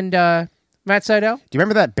him and Matt Sydal? Do you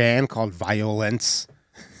remember that band called Violence?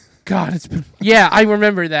 God, it's been... Yeah, I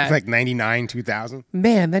remember that. Like 99, 2000?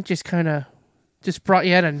 Man, that just kind of just brought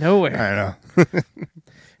you out of nowhere. I don't know.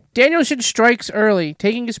 Danielson strikes early,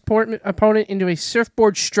 taking his opponent into a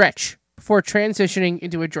surfboard stretch before transitioning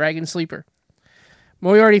into a dragon sleeper.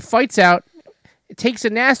 Moriarty fights out, takes a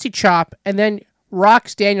nasty chop, and then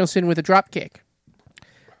rocks Danielson with a drop kick.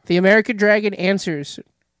 The American Dragon answers,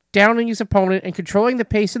 downing his opponent and controlling the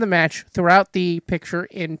pace of the match throughout the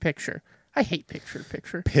picture-in-picture. I hate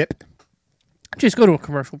picture-in-picture. Pip. Just go to a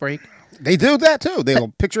commercial break. They do that too. They'll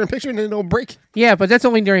picture-in-picture and then they'll break. Yeah, but that's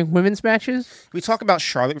only during women's matches. We talk about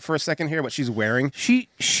Charlotte for a second here, what she's wearing. She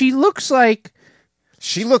looks like...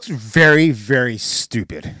 She looks very, very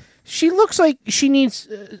stupid. She looks like she needs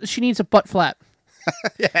a butt flap.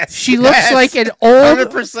 Yes. She looks like an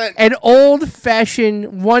 100%. old-fashioned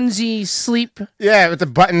onesie sleep. Yeah, with the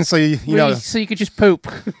button so you know, so you could just poop.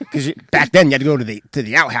 because back then you had to go to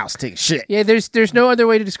the outhouse to take a shit. Yeah, there's no other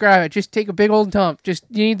way to describe it. Just take a big old dump. Just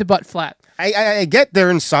you need the butt flap. I get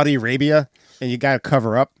they're in Saudi Arabia and you got to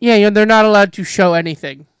cover up, Yeah, they're not allowed to show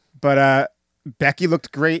anything. but Becky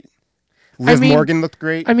looked great. Liv Morgan looked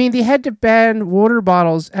great. I mean, they had to ban water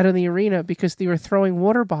bottles out of the arena because they were throwing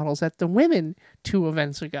water bottles at the women 2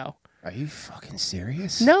 events ago. Are you fucking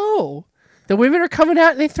serious? No. The women are coming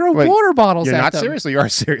out and they throw Wait, water bottles at You're not them. serious, or you are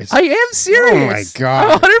serious? I am serious. Oh my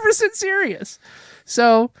God. I'm 100% serious.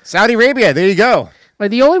 So, Saudi Arabia, there you go. like,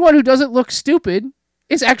 the only one who doesn't look stupid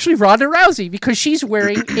is actually Ronda Rousey because she's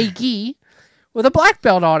wearing a gi with a black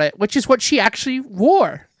belt on it, which is what she actually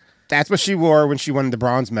wore. That's what she wore when she won the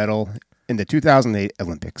bronze medal in the 2008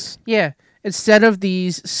 Olympics. Yeah, instead of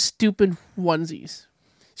these stupid onesies.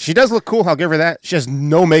 She does look cool, I'll give her that. She has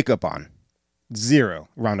no makeup on. Zero,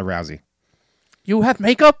 Ronda Rousey. You have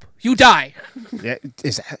makeup, you die. Yeah,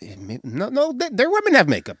 is that, no, their women have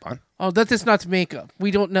makeup on. Oh, that is not makeup. We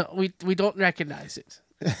don't know. We don't recognize it.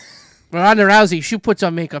 Ronda Rousey, she puts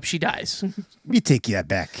on makeup, she dies. We take you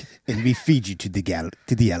back and we feed you to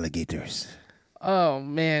the alligators. Oh,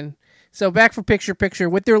 man. So back for picture.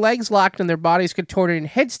 With their legs locked and their bodies contorted in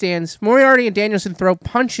headstands, Moriarty and Danielson throw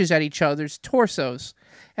punches at each other's torsos,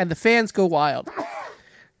 and the fans go wild.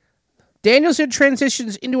 Danielson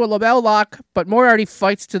transitions into a label lock, but Moriarty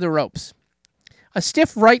fights to the ropes. A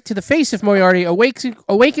stiff right to the face of Moriarty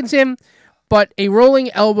awakens him, but a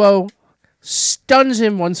rolling elbow stuns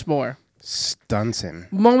him once more. Stuns him.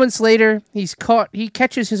 Moments later, he's caught. He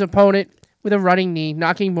catches his opponent with a running knee,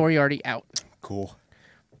 knocking Moriarty out. Cool.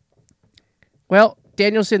 Well,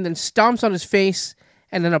 Danielson then stomps on his face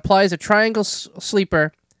and then applies a triangle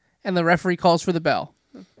sleeper and the referee calls for the bell.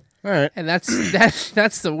 All right. And that's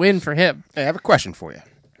the win for him. Hey, I have a question for you.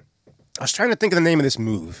 I was trying to think of the name of this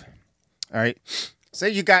move. All right. Say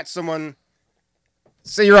you got someone.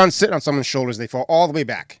 Say you're sitting on someone's shoulders. They fall all the way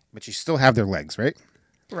back, but you still have their legs, right?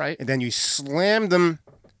 Right. And then you slam them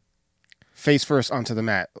face first onto the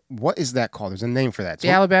mat. What is that called? There's a name for that. The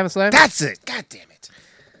Alabama Slam? That's it. God damn it.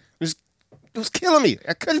 It was killing me.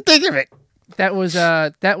 I couldn't think of it. That was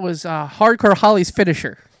Hardcore Holly's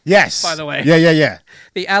finisher. Yes. By the way. Yeah.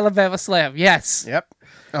 The Alabama Slam. Yes. Yep.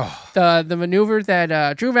 Oh. The maneuver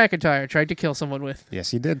that Drew McIntyre tried to kill someone with.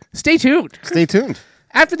 Yes, he did. Stay tuned. Stay tuned.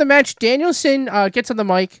 After the match, Danielson gets on the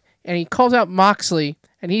mic and he calls out Moxley,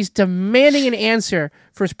 and he's demanding an answer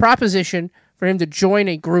for his proposition for him to join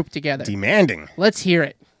a group together. Demanding. Let's hear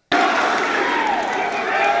it.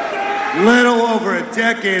 Little over a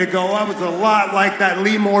decade ago, I was a lot like that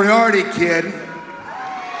Lee Moriarty kid.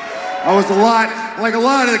 I was a lot like a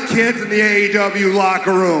lot of the kids in the AEW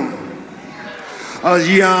locker room. I was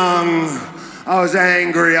young, I was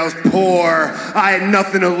angry, I was poor, I had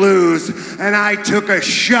nothing to lose, and I took a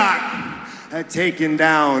shot at taking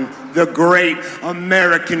down the great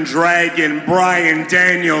American Dragon, Bryan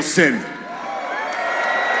Danielson.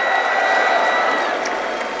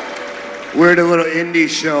 We're at a little indie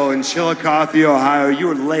show in Chillicothe, Ohio. You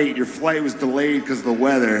were late. Your flight was delayed because of the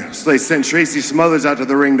weather. So they sent Tracy Smothers out to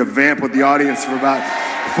the ring to vamp with the audience for about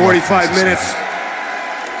 45 minutes.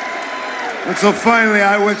 And so finally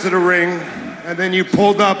I went to the ring, and then you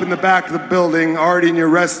pulled up in the back of the building, already in your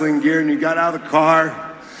wrestling gear, and you got out of the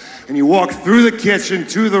car, and you walked through the kitchen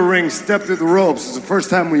to the ring, stepped through the ropes. It was the first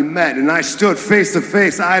time we met, and I stood face to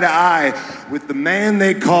face, eye to eye, with the man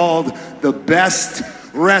they called the best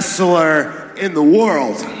wrestler in the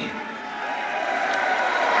world.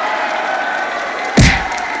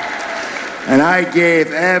 And I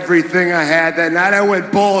gave everything I had that night. I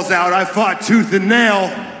went balls out. I fought tooth and nail,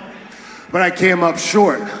 but I came up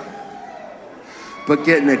short. But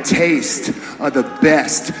getting a taste of the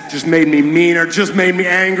best just made me meaner, just made me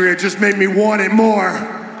angrier, just made me want it more.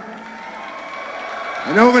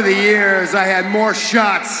 And over the years, I had more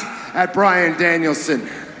shots at Bryan Danielson.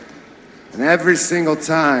 And every single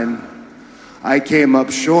time, I came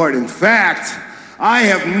up short. In fact, I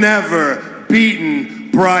have never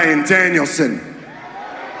beaten Bryan Danielson.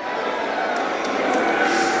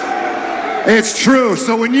 It's true.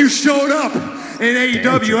 So when you showed up in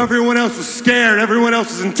AEW, everyone else was scared. Everyone else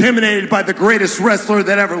was intimidated by the greatest wrestler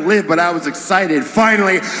that ever lived, but I was excited.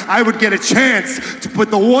 Finally, I would get a chance to put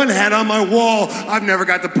the one head on my wall I've never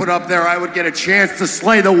got to put up there. I would get a chance to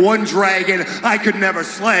slay the one dragon I could never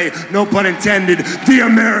slay. No pun intended, the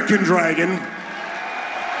American Dragon.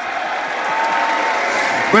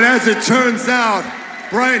 But as it turns out,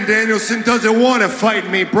 Bryan Danielson doesn't want to fight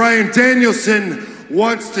me. Bryan Danielson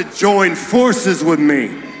wants to join forces with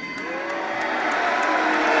me.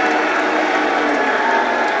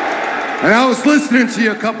 And I was listening to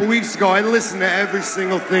you a couple weeks ago. I listened to every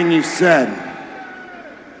single thing you said.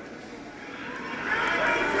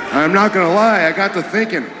 I'm not gonna lie, I got to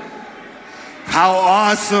thinking how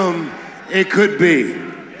awesome it could be.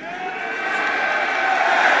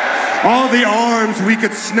 All the arms we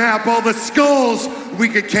could snap, all the skulls we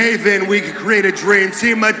could cave in, we could create a dream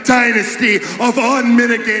team, a dynasty of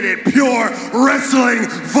unmitigated, pure wrestling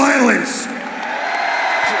violence.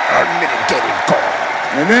 Unmitigated gold.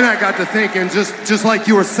 And then I got to thinking, just like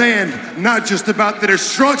you were saying, not just about the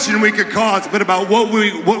destruction we could cause, but about what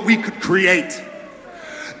we could create.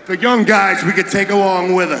 The young guys we could take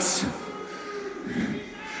along with us.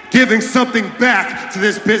 Giving something back to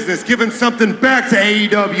this business, giving something back to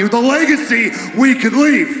AEW, the legacy we could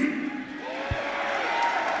leave.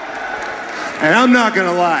 And I'm not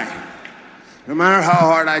gonna lie, no matter how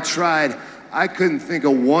hard I tried, I couldn't think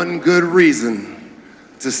of one good reason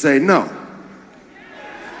to say no.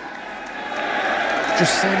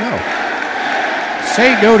 Just say no.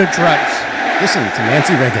 Say no to drugs. Listen to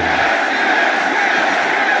Nancy Reagan.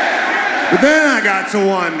 But then I got to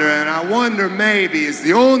wonder, and I wonder maybe is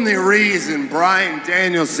the only reason Bryan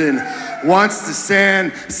Danielson wants to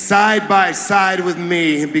stand side by side with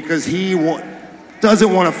me because he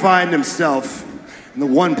doesn't want to find himself in the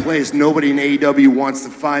one place nobody in AEW wants to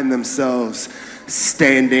find themselves,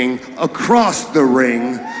 standing across the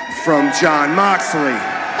ring from Jon Moxley.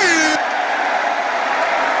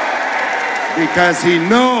 Because he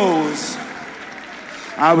knows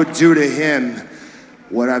I would do to him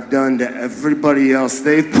what I've done to everybody else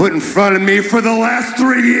they've put in front of me for the last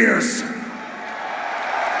 3 years.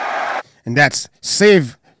 And that's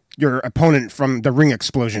save your opponent from the ring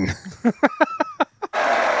explosion.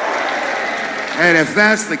 And if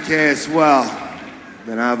that's the case, well,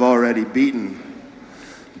 then I've already beaten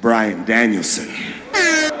Bryan Danielson.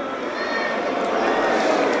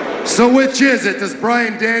 So which is it? Does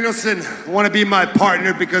Bryan Danielson want to be my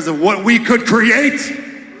partner because of what we could create?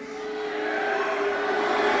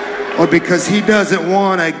 Or because he doesn't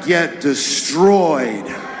want to get destroyed?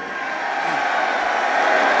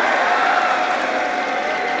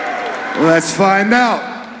 Let's find out.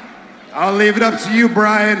 I'll leave it up to you,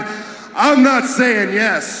 Bryan. I'm not saying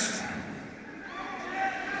yes,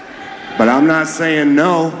 but I'm not saying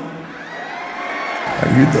no. How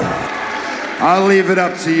you doing? I'll leave it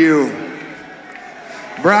up to you.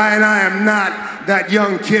 Bryan, I am not that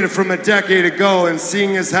young kid from a decade ago, and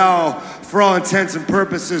seeing as how, for all intents and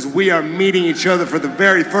purposes, we are meeting each other for the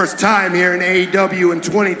very first time here in AEW in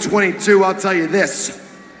 2022, I'll tell you this.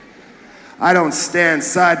 I don't stand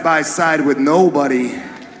side by side with nobody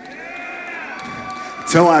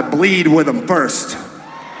till I bleed with them first.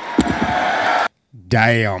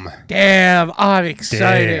 Damn. Damn, I'm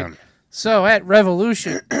excited. Damn. So at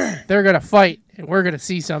Revolution, they're going to fight, and we're going to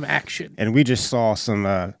see some action. And we just saw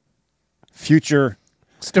some future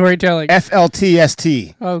Storytelling.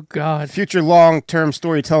 FLTST. Oh, God. Future long-term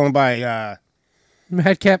storytelling by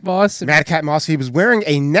Madcap Moss. Madcap Moss. He was wearing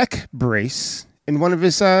a neck brace in one of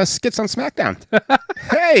his skits on SmackDown.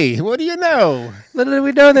 Hey, what do you know? Little did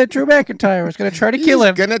we know that Drew McIntyre was going to try to kill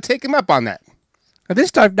him. He's going to take him up on that. And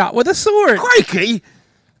this time, not with a sword. Crikey!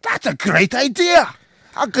 That's a great idea.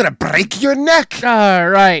 I'm going to break your neck. All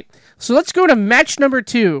right. So let's go to match number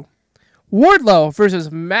 2. Wardlow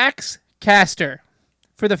versus Max Caster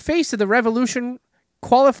for the Face of the Revolution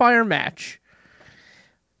qualifier match.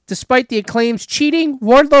 Despite the Acclaim's cheating,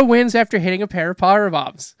 Wardlow wins after hitting a pair of power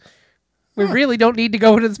bombs. We really don't need to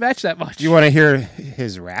go into this match that much. Do you want to hear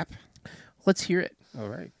his rap? Let's hear it. All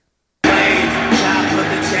right.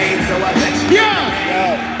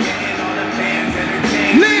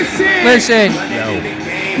 Listen.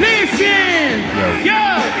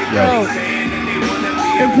 Yo.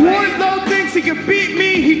 If Wardlow thinks he can beat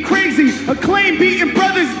me, he crazy. Acclaim beating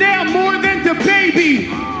brothers down more than the baby.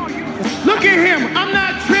 Look at him, I'm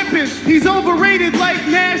not tripping. He's overrated like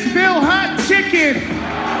Nashville hot chicken.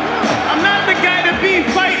 I'm not the guy to be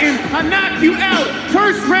fighting. I knock you out,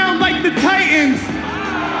 first round like the Titans.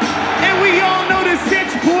 And we all know the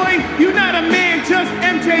sitch, boy. You're not a man, just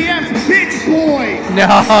MJF's bitch boy.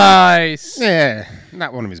 Nice. Yeah,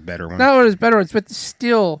 not one of his better ones. Not one of his better ones, but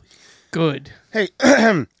still good. Hey,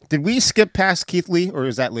 did we skip past Keith Lee, or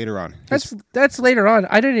is that later on? That's later on.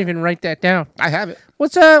 I didn't even write that down. I have it.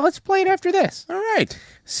 Let's play it after this. All right.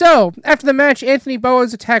 So, after the match, Anthony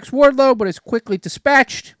Bowens attacks Wardlow, but is quickly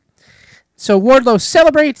dispatched. So Wardlow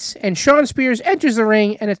celebrates, and Shawn Spears enters the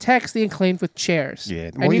ring and attacks the Acclaimed with chairs. Yeah,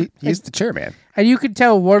 well, he's the chairman. And you can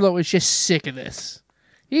tell Wardlow is just sick of this.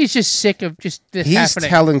 He's just sick of just this happening. He's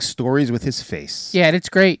telling stories with his face. Yeah, and it's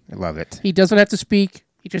great. I love it. He doesn't have to speak.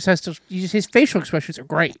 He just has to. His facial expressions are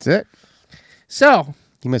great. That's it. So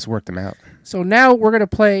he must work them out. So now we're gonna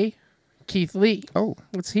play Keith Lee. Oh,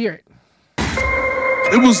 let's hear it.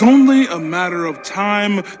 It was only a matter of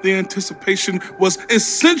time. The anticipation was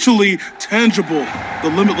essentially tangible. The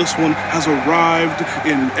Limitless One has arrived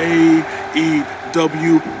in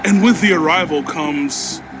AEW, and with the arrival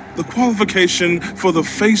comes the qualification for the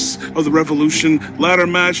Face of the Revolution ladder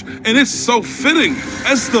match, and it's so fitting.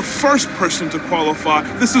 As the first person to qualify,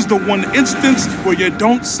 this is the one instance where you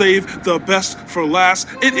don't save the best for last.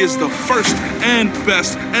 It is the first and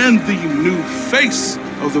best and the new Face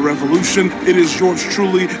of the Revolution. It is yours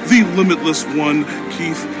truly, the Limitless One,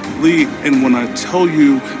 Keith Lee. And when I tell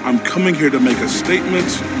you I'm coming here to make a statement,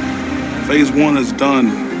 Phase 1 is done.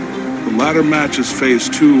 The ladder match is Phase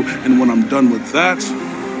 2, and when I'm done with that,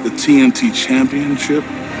 the TNT Championship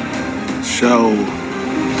shall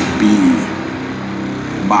be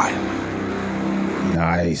mine.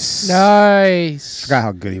 Nice. Nice. Forgot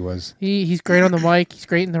how good he was. He's great on the mic. He's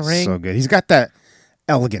great in the ring. So good. He's got that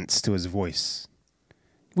elegance to his voice.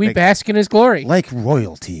 We bask in his glory. Like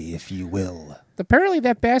royalty, if you will. Apparently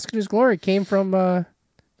that bask in his glory came from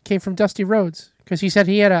Dusty Rhodes, because he said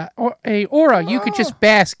he had a aura you could just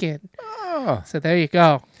bask in. Oh. So there you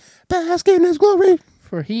go. Bask in his glory.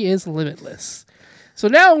 For he is limitless. So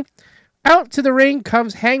now, out to the ring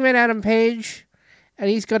comes Hangman Adam Page, and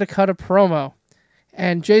he's going to cut a promo.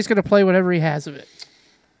 And Jay's going to play whatever he has of it.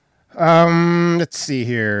 Let's see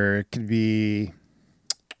here. It could be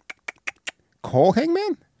Cole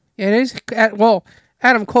Hangman? It is. Well,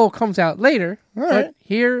 Adam Cole comes out later. All right.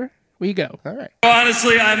 Here we go. All right.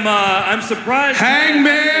 Honestly, I'm surprised.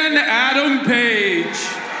 Hangman Adam Page.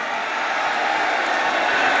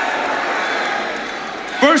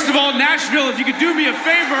 First of all, Nashville, if you could do me a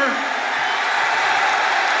favor,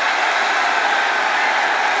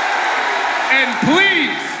 And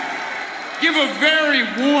please give a very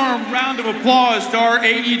warm round of applause to our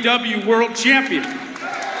AEW World Champion.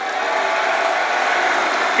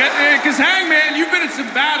 Because Hangman, you've been in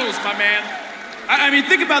some battles, my man. I mean,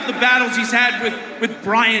 think about the battles he's had with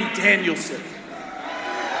Bryan Danielson.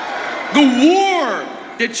 The war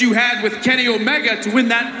that you had with Kenny Omega to win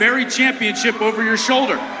that very championship over your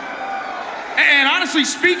shoulder. And honestly,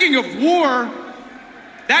 speaking of war,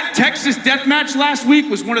 that Texas death match last week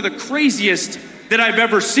was one of the craziest that I've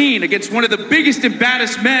ever seen against one of the biggest and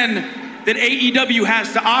baddest men that AEW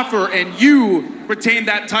has to offer, and you retained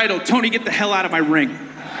that title. Tony, get the hell out of my ring.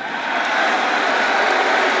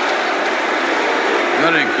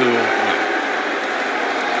 That ain't cool.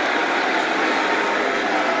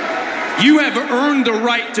 You have earned the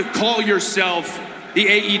right to call yourself the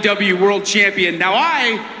AEW World Champion. Now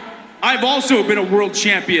I've also been a world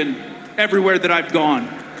champion everywhere that I've gone.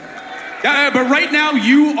 But right now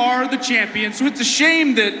you are the champion, so it's a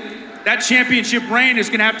shame that championship reign is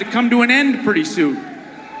gonna have to come to an end pretty soon.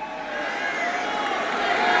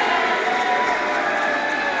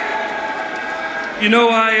 You know,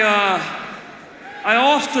 I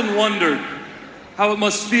often wondered how it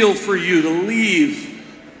must feel for you to leave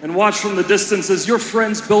and watch from the distance as your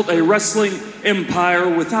friends built a wrestling empire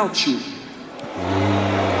without you.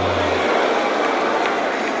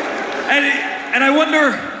 And I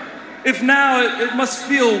wonder if now it must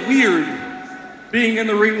feel weird being in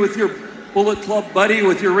the ring with your Bullet Club buddy,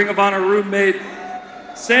 with your Ring of Honor roommate,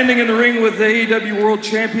 standing in the ring with the AEW World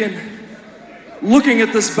Champion, looking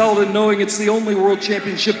at this belt and knowing it's the only world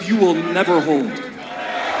championship you will never hold.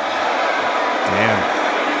 Damn.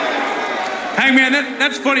 Hangman,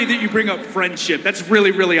 that's funny that you bring up friendship. That's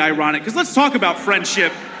really, really ironic, because let's talk about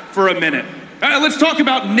friendship for a minute. Let's talk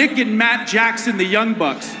about Nick and Matt Jackson, the Young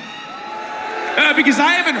Bucks. Because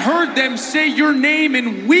I haven't heard them say your name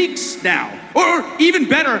in weeks now. Or even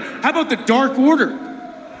better, how about the Dark Order?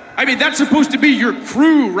 I mean, that's supposed to be your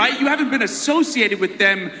crew, right? You haven't been associated with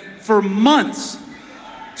them for months.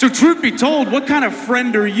 So truth be told, what kind of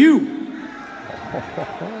friend are you?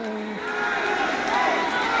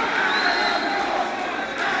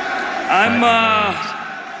 I'm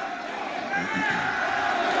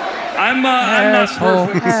not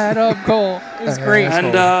perfect. Adam Cole is great.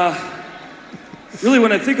 And really,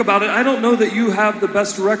 when I think about it, I don't know that you have the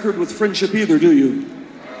best record with friendship either, do you?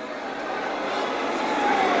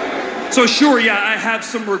 So sure, yeah, I have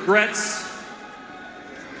some regrets,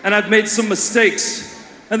 and I've made some mistakes.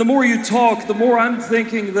 And the more you talk, the more I'm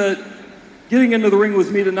thinking that getting into the ring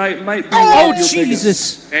with me tonight might be one of your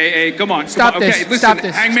Jesus! biggest. Hey, come on. Stop come on. this! Okay, listen, Stop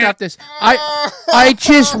this! Hangman. Stop this! I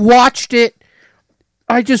just watched it.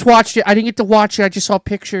 I didn't get to watch it. I just saw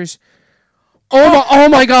pictures. Oh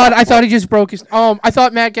my God! I thought he just broke his. I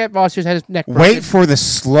thought Matt Gatboss just had his neck broken. Wait for the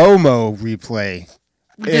slow-mo replay.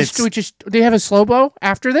 They have a slow-mo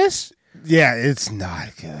after this? Yeah, it's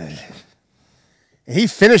not good. He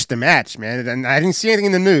finished the match, man, and I didn't see anything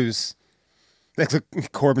in the news. Like, look,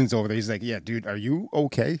 Corbin's over there. He's like, "Yeah, dude, are you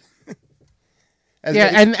okay?"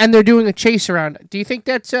 And they're doing a chase around. Do you think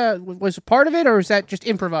that's was a part of it, or is that just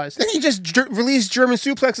improvised? Then he just released German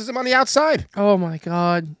suplexes him on the outside. Oh my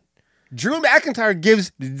God! Drew McIntyre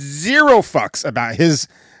gives zero fucks about his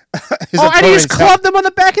and he just clubbed him on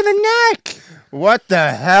the back of the neck. What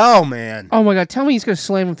the hell, man? Oh my God! Tell me he's gonna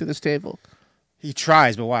slam him through this table. He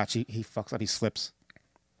tries, but watch, he fucks up. He slips.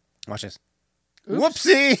 Watch this. Oops.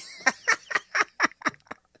 Whoopsie.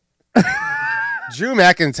 Drew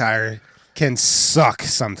McIntyre can suck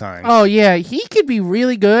sometimes. Oh yeah, he could be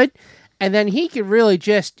really good, and then he could really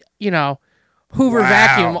just Hoover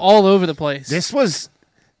vacuum all over the place. This was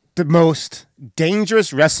the most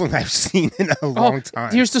dangerous wrestling I've seen in a long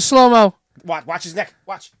time. Here's the slow mo. Watch his neck.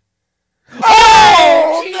 Watch.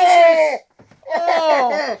 Oh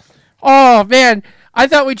no! Oh man, I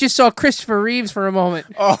thought we just saw Christopher Reeves for a moment.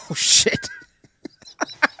 Oh shit.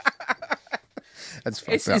 That's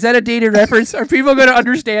fucked up. Is that a dated reference? Are people going to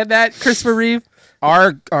understand that, Christopher Reeve?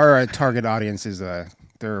 Our target audience is they're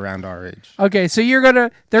around our age. Okay, so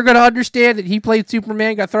they're gonna understand that he played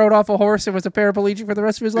Superman, got thrown off a horse, and was a paraplegic for the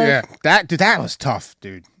rest of his life. Yeah, that was tough,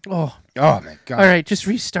 dude. Oh my God. All right, just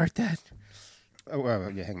restart that.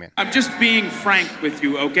 Yeah, Hangman. I'm just being frank with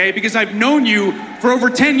you, okay? Because I've known you for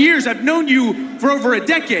over 10 years. I've known you for over a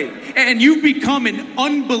decade. And you've become an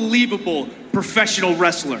unbelievable professional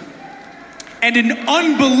wrestler. And an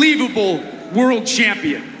unbelievable world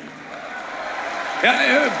champion.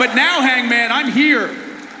 But now, Hangman, I'm here.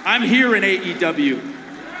 I'm here in AEW.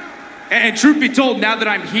 And truth be told, now that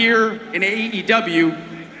I'm here in AEW,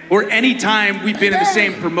 or any time we've been in the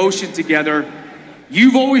same promotion together,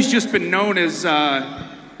 you've always just been known as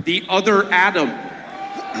the other Adam.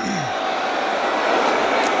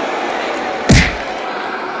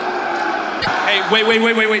 Hey,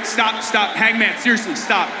 wait. Stop. Hangman, seriously,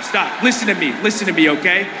 stop. Listen to me,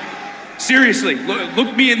 okay? Seriously,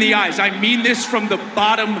 look me in the eyes. I mean this from the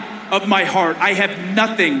bottom of my heart. I have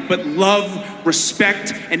nothing but love,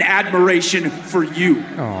 respect, and admiration for you.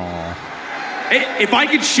 Aww. If I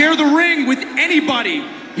could share the ring with anybody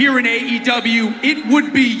here in AEW, it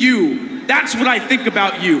would be you. That's what I think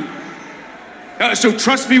about you. So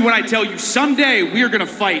trust me when I tell you, someday we are going to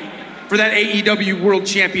fight for that AEW World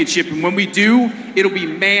Championship. And when we do, it'll be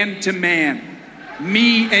man to man.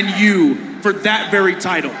 Me and you for that very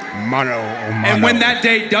title. Mano. And when that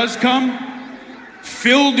day does come,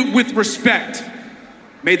 filled with respect,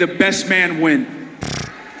 may the best man win.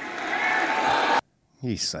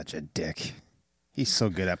 He's such a dick. He's so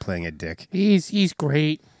good at playing a dick. He's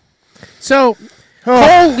great. So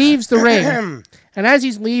Cole leaves the ring, and as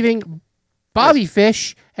he's leaving, Bobby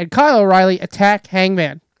Fish and Kyle O'Reilly attack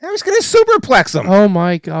Hangman. I was going to superplex him. Oh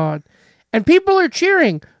my God. And people are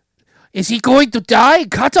cheering. Is he going to die?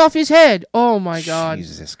 Cut off his head. Oh my God.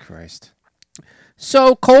 Jesus Christ.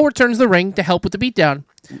 So Cole returns to the ring to help with the beatdown.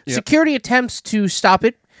 Yep. Security attempts to stop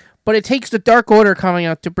it, but it takes the Dark Order coming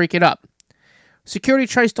out to break it up. Security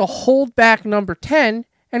tries to hold back number 10,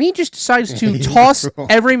 and he just decides to toss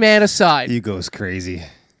every man aside. He goes crazy.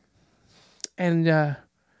 And,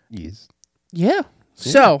 Yes. Yeah.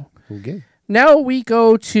 So, okay. Now we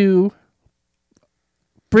go to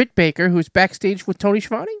Britt Baker, who's backstage with Tony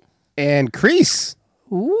Schiavone. And Kreese.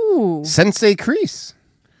 Ooh. Sensei Kreese.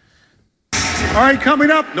 All right, coming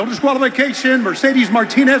up, no disqualification, Mercedes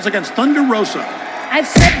Martinez against Thunder Rosa. I've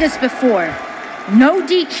said this before. No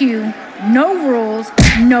DQ, no rules,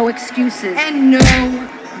 no excuses. And no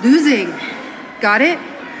losing. Got it?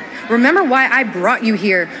 Remember why I brought you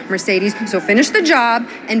here, Mercedes. So finish the job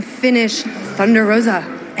and finish Thunder Rosa.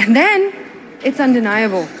 And then it's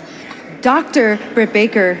undeniable. Dr. Britt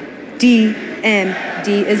Baker, DMD,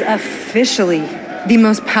 is officially the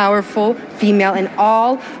most powerful female in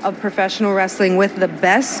all of professional wrestling, with the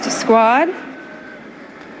best squad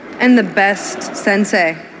and the best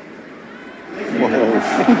sensei. Whoa.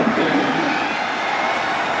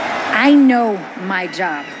 I know my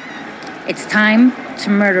job. It's time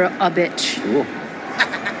to murder a bitch.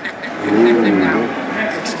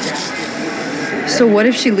 So what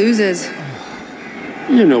if she loses?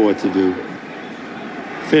 You know what to do.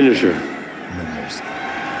 Finish her.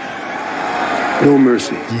 No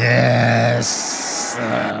mercy. Yes.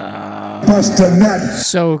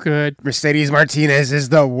 So good. Mercedes Martinez is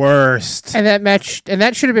the worst. And that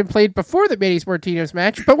should have been played before the Mercedes Martinez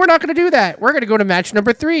match, but we're not going to do that. We're going to go to match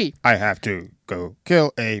number 3. I have to go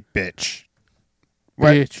kill a bitch.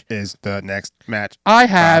 What is the next match? I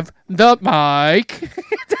have the mic.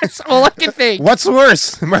 That's all I can think. What's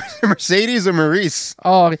worse, Mercedes or Maurice?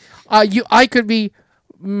 Oh, I could be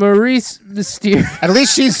Maurice Mysterio. At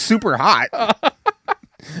least she's super hot.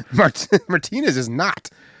 Martinez is not.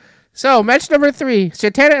 So, match number 3,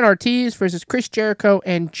 Santana and Ortiz versus Chris Jericho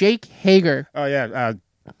and Jake Hager. Oh yeah,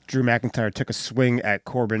 Drew McIntyre took a swing at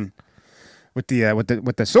Corbin with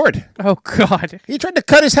the sword. Oh God, he tried to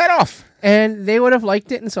cut his head off. And they would have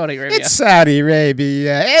liked it in Saudi Arabia. It's Saudi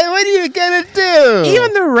Arabia. Hey, what are you gonna do?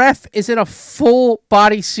 Even the ref is in a full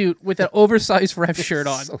bodysuit with an oversized ref shirt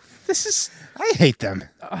on. This is. I hate them.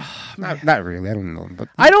 Not really. I don't know them, but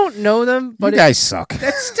I don't know them. But you guys suck.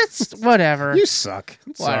 That's whatever. You suck.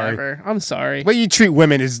 Whatever. Sorry. I'm sorry. The way you treat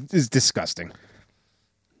women is disgusting.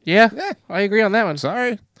 Yeah, I agree on that one.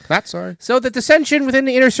 Sorry. Not sorry. So the dissension within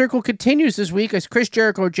the Inner Circle continues this week as Chris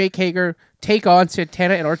Jericho and Jake Hager take on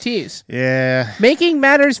Santana and Ortiz. Yeah. Making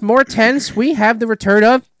matters more tense, we have the return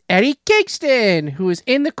of Eddie Kingston, who is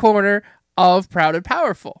in the corner of Proud and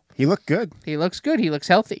Powerful. He looked good. He looks good. He looks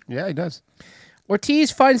healthy. Yeah, he does. Ortiz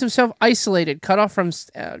finds himself isolated, cut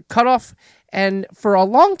off, and for a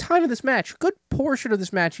long time of this match, a good portion of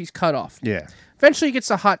this match, he's cut off. Yeah. Eventually, he gets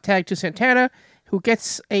a hot tag to Santana, who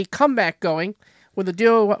gets a comeback going with the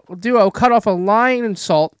duo cut off a lion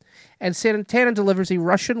insult, and Santana delivers a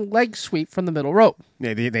Russian leg sweep from the middle rope.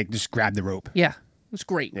 Yeah, they just grab the rope. Yeah, it's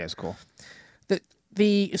great. Yeah, it's cool.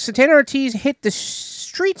 The Santana Ortiz hit the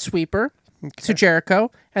street sweeper to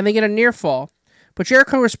Jericho, and they get a near fall. But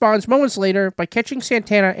Jericho responds moments later by catching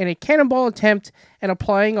Santana in a cannonball attempt and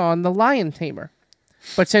applying on the lion tamer.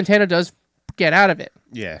 But Santana does get out of it.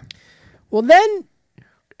 Yeah. Well, then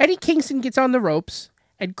Eddie Kingston gets on the ropes,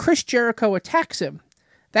 and Chris Jericho attacks him.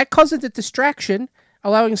 That causes a distraction,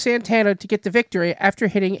 allowing Santana to get the victory after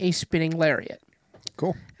hitting a spinning lariat.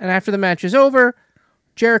 Cool. And after the match is over,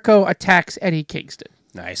 Jericho attacks Eddie Kingston.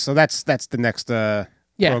 Nice. So that's the next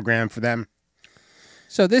program for them.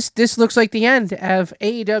 So this looks like the end of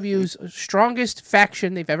AEW's strongest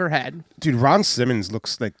faction they've ever had. Dude, Ron Simmons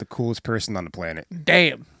looks like the coolest person on the planet.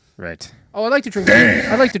 Damn. Right. Oh, I'd like to drink beer.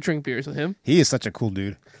 I'd like to drink beers with him. He is such a cool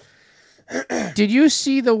dude. Did you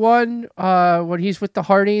see the one when he's with the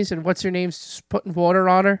Hardys and what's her name's just putting water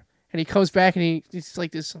on her? And he comes back and he's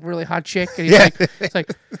like this really hot chick. And he's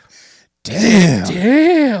like,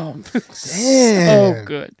 damn. So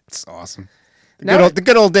good. It's awesome. Now- The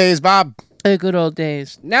good old days, Bob. The good old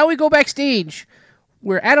days. Now we go backstage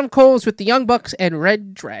where Adam Cole's with the Young Bucks and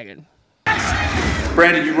Red Dragon.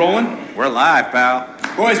 Brandon, you rolling? We're live, pal.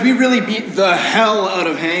 Boys, we really beat the hell out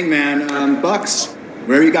of Hangman. Bucks,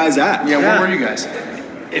 where are you guys at? Yeah, where were you guys?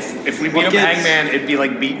 If we beat up Hangman, it'd be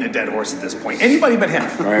like beating a dead horse at this point. Anybody but him.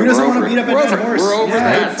 All right, who doesn't want to beat up a dead horse? We're over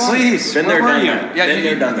Yeah, that. Please. Been there, Where were done you? that. Yeah, Been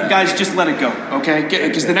there, done that. Guys, just let it go, okay?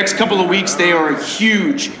 Because the next couple of weeks, they are a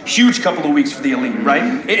huge couple of weeks for the Elite,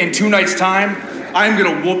 right? In 2 nights' time, I'm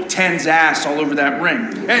going to whoop Ten's ass all over that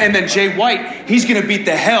ring. And then Jay White, he's going to beat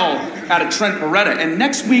the hell out of Trent Beretta. And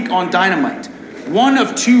next week on Dynamite, 1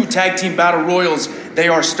 of 2 tag team battle royals they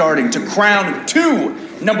are starting to crown 2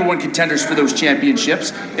 #1 contenders for those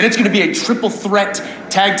championships. And it's going to be a triple threat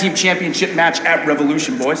tag team championship match at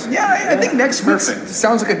Revolution, boys. Yeah, I think next week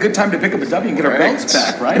sounds like a good time to pick up a W and get our belts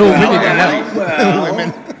back, right?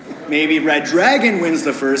 Well, maybe Red Dragon wins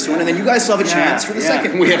the first one, and then you guys still have a chance for the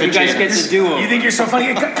second. We have a chance. Get to do them. You think you're so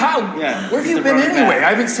funny? Kyle, where have you been anyway?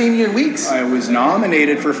 I haven't seen you in weeks. I was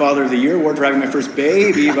nominated for Father of the Year award for having my first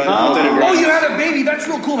baby, but Oh, you had a baby. That's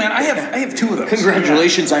real cool, man. I have 2 of those.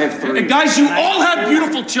 Congratulations, I have 3. And guys, you all have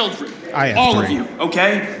beautiful children. I have all 3. of you,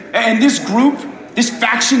 okay? And this group, this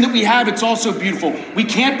faction that we have, it's also beautiful. We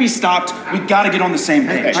can't be stopped. We got to get on the same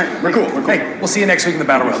page. All right, we're cool. Hey, we'll see you next week in the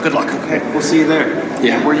Battle Royal. Good luck. Okay, we'll see you there.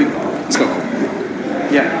 Yeah, Where you? let's go.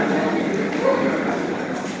 Yeah.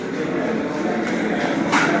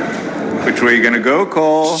 Which way are you going to go,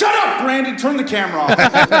 Cole? Shut up, Brandon. Turn the camera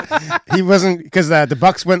off. He wasn't, because the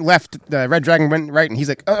Bucks went left, the Red Dragon went right, and he's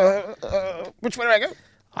like, which way do I go?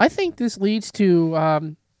 I think this leads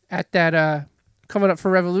to at that coming up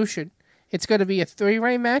for Revolution. It's going to be a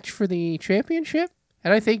 3-way match for the championship,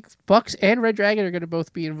 and I think Bucks and Red Dragon are going to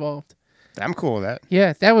both be involved. I'm cool with that.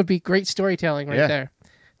 Yeah, that would be great storytelling right there.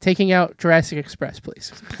 Taking out Jurassic Express,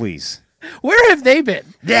 please. Please. Where have they been?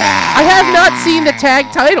 Yeah. I have not seen the tag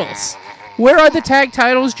titles. Where are the tag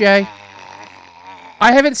titles, Jay?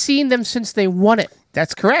 I haven't seen them since they won it.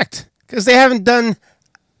 That's correct, because they haven't done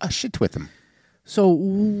a shit with them. So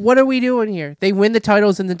what are we doing here? They win the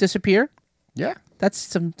titles and then disappear? Yeah. That's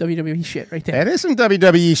some WWE shit right there. That is some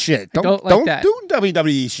WWE shit. don't like that. do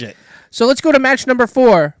WWE shit. So let's go to match number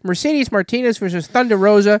 4. Mercedes Martinez versus Thunder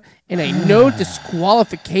Rosa in a no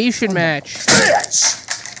disqualification match.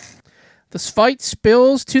 This fight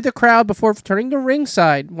spills to the crowd before turning to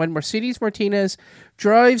ringside when Mercedes Martinez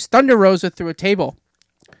drives Thunder Rosa through a table.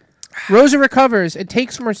 Rosa recovers and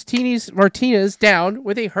takes Martinez down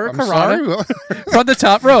with a hurricanrana from the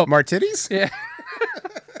top rope. Martinez? Yeah.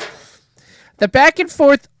 The back and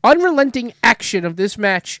forth, unrelenting action of this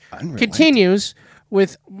match continues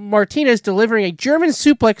with Martinez delivering a German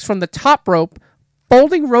suplex from the top rope,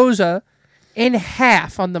 folding Rosa in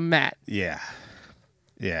half on the mat. Yeah.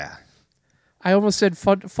 Yeah. I almost said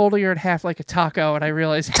folding her in half like a taco, and I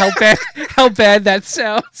realized how bad that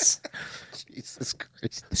sounds. Jesus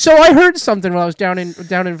Christ. So I heard something when I was down in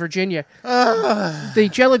Virginia. The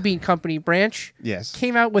Jelly Bean Company branch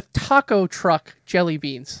came out with taco truck jelly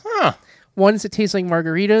beans. Huh. Ones that taste like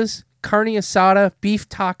margaritas, carne asada, beef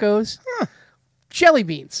tacos, jelly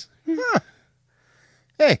beans. Huh.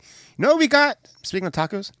 Hey, you know what we got? Speaking of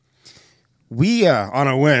tacos, we on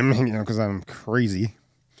a whim, because I'm crazy,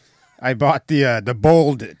 I bought the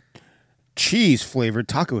bold cheese flavored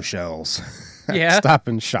taco shells. Yeah. Stop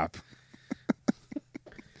and Shop.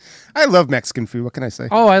 I love Mexican food. What can I say?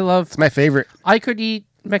 Oh, it's my favorite. I could eat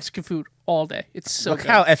Mexican food all day. It's so Look good.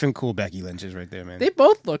 how effing cool Becky Lynch is right there, man. They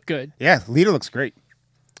both look good. Yeah, Lita looks great.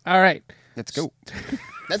 All right. Let's go.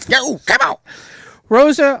 Let's go. Come on.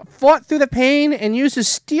 Rosa fought through the pain and uses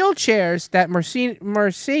steel chairs that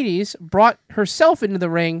Mercedes brought herself into the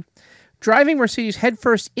ring, driving Mercedes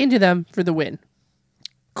headfirst into them for the win.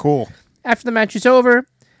 Cool. After the match is over,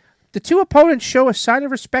 the two opponents show a sign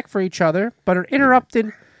of respect for each other, but are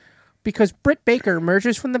interrupted because Britt Baker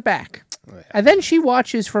emerges from the back. Oh, yeah. And then she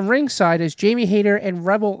watches from ringside as Jamie Hayter and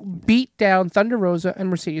Rebel beat down Thunder Rosa and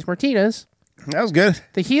Mercedes Martinez. That was good.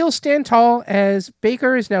 The heels stand tall as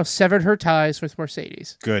Baker has now severed her ties with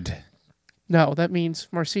Mercedes. Good. No, that means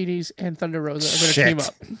Mercedes and Thunder Rosa are going to team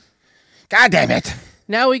up. God damn it.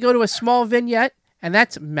 Now we go to a small vignette, and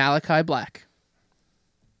that's Malachi Black.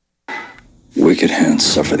 Wicked hands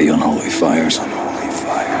suffer the unholy fires.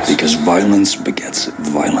 Because violence begets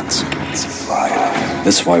violence.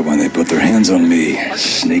 That's why when they put their hands on me,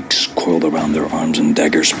 snakes coiled around their arms and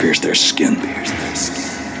daggers pierced their skin.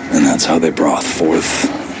 And that's how they brought forth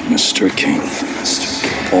Mr. King.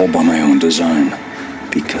 All by my own design.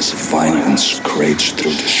 Because violence creates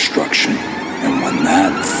through destruction. And when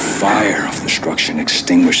that fire of destruction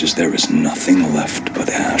extinguishes, there is nothing left but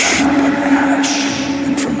ash.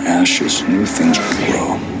 And from ashes, new things will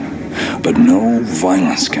grow. But no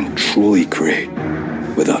violence can truly create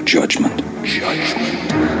without judgment.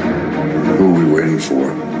 Who are we waiting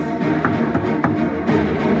for?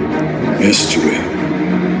 History.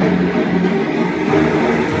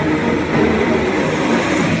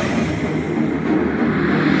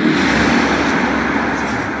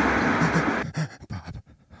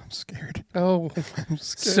 Oh, I'm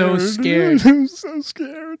so scared. I'm so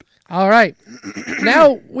scared. All right.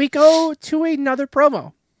 Now we go to another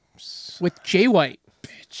promo with Jay White.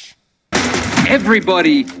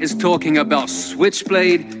 Everybody is talking about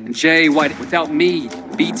Switchblade and Jay White. Without me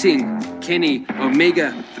beating Kenny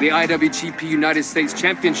Omega for the IWGP United States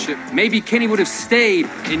Championship, maybe Kenny would have stayed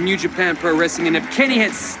in New Japan Pro Wrestling. And if Kenny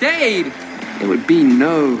had stayed, there would be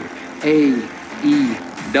no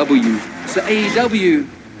AEW. So AEW,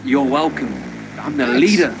 you're welcome. I'm the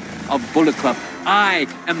leader of Bullet Club. I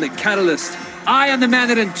am the catalyst. I am the man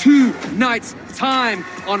that in 2 nights' time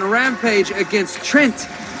on Rampage against Trent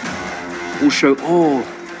will show all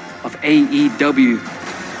of AEW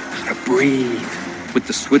how to breathe with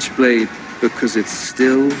the Switchblade, because it's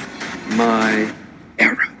still my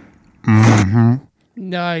era. Mm-hmm.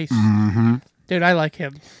 Nice. Mm-hmm. Dude, I like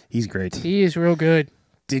him. He's great. He is real good.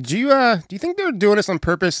 Do you think they were doing this on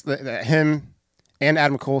purpose? That him and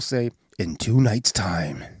Adam Cole say, in 2 nights'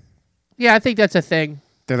 time. Yeah, I think that's a thing.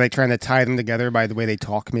 They're like trying to tie them together by the way they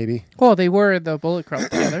talk, maybe. Well, they were the Bullet Club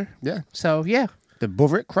together. Yeah. So, yeah. The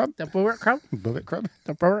Bullet Club? The Bullet Club? Bullet Club?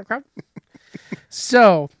 The Bullet Club?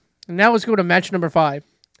 So, now let's go to match number 5.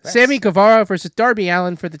 Sammy Guevara versus Darby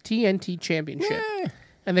Allin for the TNT Championship. Yeah.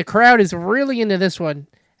 And the crowd is really into this one,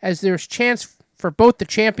 as there's chance for both the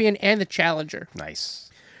champion and the challenger.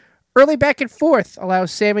 Nice. Early back and forth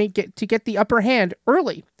allows Sammy to get the upper hand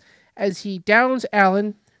early, as he downs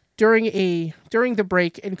Allin during the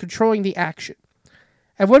break and controlling the action.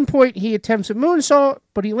 At one point, he attempts a moonsault,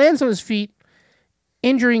 but he lands on his feet,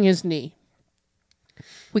 injuring his knee.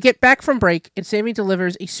 We get back from break, and Sammy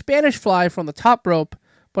delivers a Spanish fly from the top rope,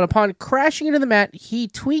 but upon crashing into the mat, he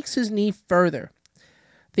tweaks his knee further.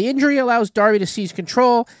 The injury allows Darby to seize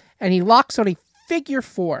control, and he locks on a figure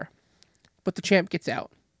 4, but the champ gets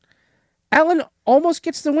out. Allin almost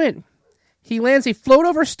gets the win. He lands a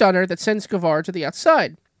float-over stunner that sends Guevara to the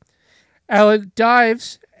outside. Allin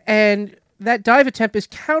dives, and that dive attempt is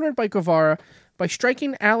countered by Guevara by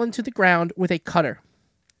striking Allin to the ground with a cutter.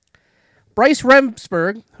 Bryce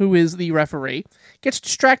Remsburg, who is the referee, gets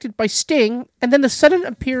distracted by Sting, and then the sudden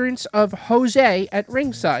appearance of Jose at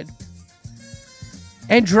ringside.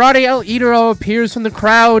 Andrade El Idolo appears from the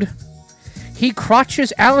crowd. He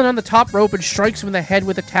crotches Allin on the top rope and strikes him in the head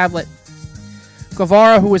with a tablet.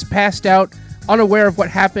 Guevara, who was passed out, unaware of what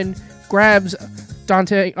happened, grabs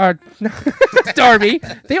Darby,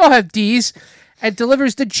 they all have D's, and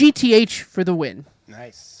delivers the GTH for the win.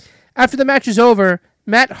 Nice. After the match is over,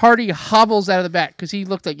 Matt Hardy hobbles out of the back, because he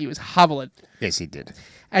looked like he was hobbling. Yes, he did.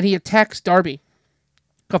 And he attacks Darby.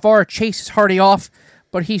 Guevara chases Hardy off,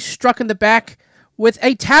 but he's struck in the back with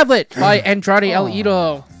a tablet by Andrade El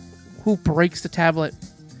Idolo, who breaks the tablet.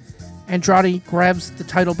 Andrade grabs the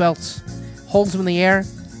title belts, holds them in the air,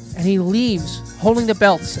 and he leaves holding the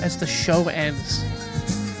belts as the show ends.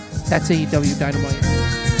 That's AEW Dynamite.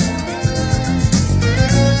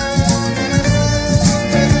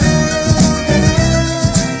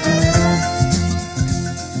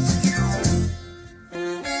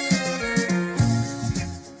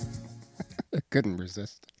 I couldn't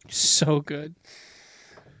resist. So good.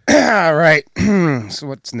 All right. So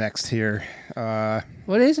what's next here?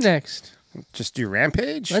 What is next? Just do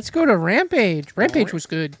Rampage? Let's go to Rampage. Rampage was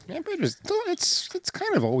good. Rampage was it's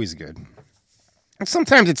kind of always good. And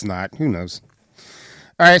sometimes it's not. Who knows?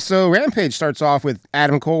 All right, so Rampage starts off with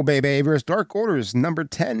Adam Cole, Bebe versus Dark Order's number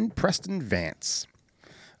 10, Preston Vance.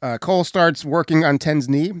 Cole starts working on 10's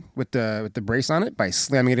knee with the brace on it by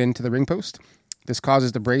slamming it into the ring post. This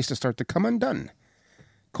causes the brace to start to come undone.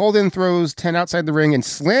 Cole then throws 10 outside the ring and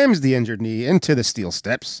slams the injured knee into the steel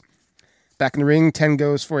steps. Back in the ring, 10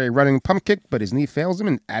 goes for a running pump kick, but his knee fails him,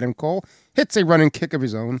 and Adam Cole hits a running kick of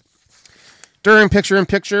his own. During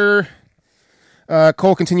picture-in-picture,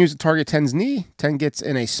 Cole continues to target 10's knee. 10 gets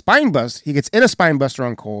in a spine bust. He gets in a spine buster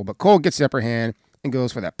on Cole, but Cole gets the upper hand and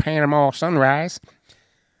goes for that Panama Sunrise.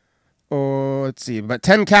 Oh, let's see. But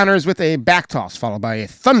 10 counters with a back toss, followed by a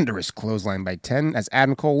thunderous clothesline by 10 as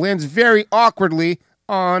Adam Cole lands very awkwardly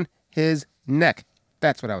on his neck.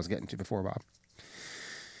 That's what I was getting to before, Bob.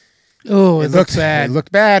 Oh, it looks bad. It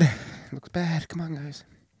looked bad. It looks bad. Come on, guys.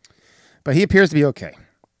 But he appears to be okay.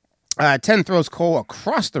 10 throws Cole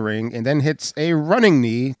across the ring and then hits a running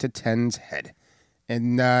knee to 10's head.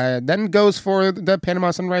 And then goes for the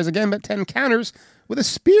Panama Sunrise again, but 10 counters with a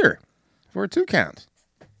spear for a 2 count.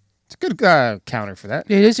 It's a good counter for that.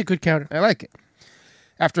 It is a good counter. I like it.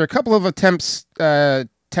 After a couple of attempts, 10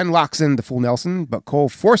 locks in the full Nelson, but Cole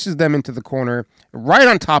forces them into the corner right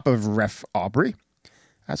on top of Ref Aubrey.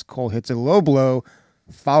 As Cole hits a low blow,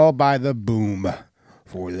 followed by the boom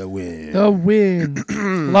for the win. The win.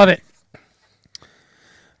 Love it.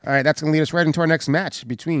 All right, that's going to lead us right into our next match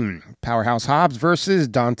between Powerhouse Hobbs versus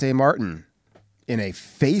Dante Martin in a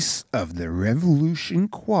Face of the Revolution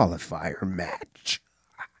qualifier match.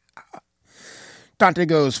 Dante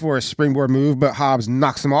goes for a springboard move, but Hobbs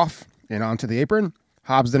knocks him off and onto the apron.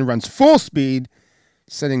 Hobbs then runs full speed,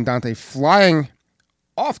 sending Dante flying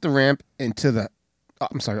off the ramp into the,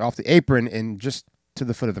 off the apron and just to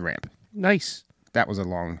the foot of the ramp. Nice. That was a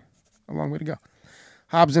long way to go.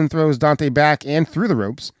 Hobbs then throws Dante back and through the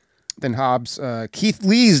ropes. Then Hobbs Keith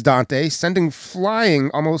Lee's Dante, sending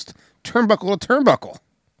flying almost turnbuckle to turnbuckle.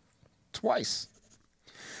 Twice.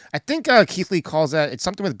 I think Keith Lee calls that, it's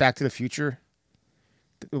something with Back to the Future.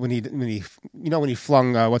 When he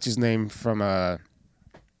flung, what's his name from, was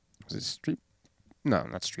it Street? No,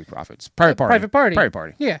 not Street Profits. Private Party. Private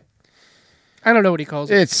Party. Yeah. I don't know what he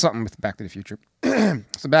calls it. It's something with Back to the Future.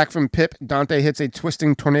 So back from Pip, Dante hits a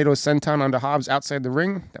twisting tornado senton onto Hobbs outside the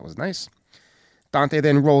ring. That was nice. Dante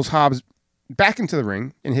then rolls Hobbs back into the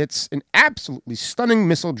ring and hits an absolutely stunning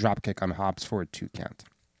missile dropkick on Hobbs for a 2 count.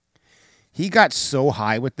 He got so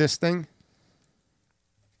high with this thing.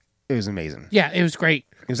 It was amazing. Yeah, it was great.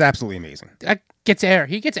 It was absolutely amazing. That gets air.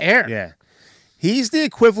 He gets air. Yeah. He's the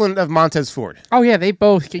equivalent of Montez Ford. Oh, yeah, they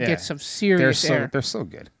both can get some serious air. They're so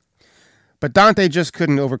good. But Dante just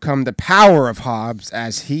couldn't overcome the power of Hobbs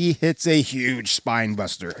as he hits a huge spine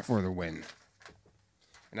buster for the win.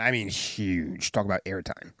 And I mean huge. Talk about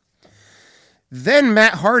airtime. Then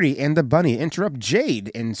Matt Hardy and the Bunny interrupt Jade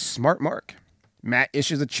and Smart Mark. Matt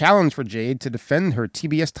issues a challenge for Jade to defend her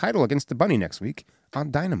TBS title against the Bunny next week on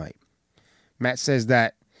Dynamite. Matt says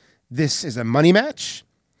that this is a money match.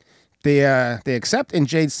 They accept, and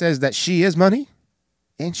Jade says that she is money,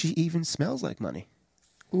 and she even smells like money.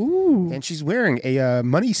 Ooh. And she's wearing a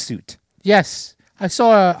money suit. Yes. I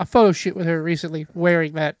saw a photo shoot with her recently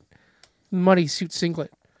wearing that money suit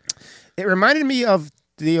singlet. It reminded me of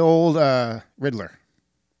the old Riddler.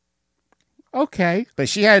 Okay. But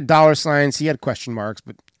she had dollar signs, he had question marks,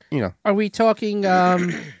 but, you know. Are we talking,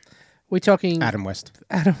 Adam West.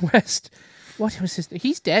 Adam West. What was his name?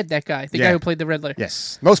 He's dead, that guy. The guy who played the Riddler.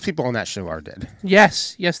 Yes. Most people on that show are dead.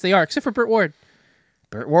 Yes. Yes, they are. Except for Burt Ward.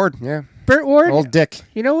 Burt Ward, yeah. Burt Ward? Old Dick.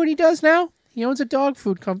 You know what he does now? He owns a dog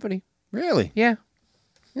food company. Really? Yeah.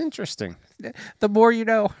 Interesting. The more you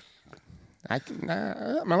know.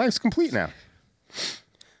 My life's complete now.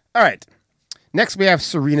 All right. Next, we have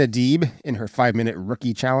Serena Deeb in her 5-minute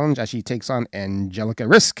rookie challenge as she takes on Angelica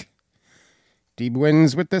Risk. Deeb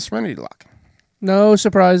wins with the Serenity Lock. No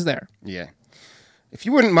surprise there. Yeah. If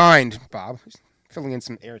you wouldn't mind, Bob, filling in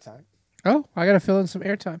some airtime. Oh, I got to fill in some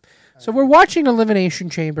airtime. So we're watching Elimination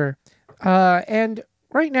Chamber, and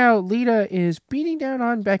right now Lita is beating down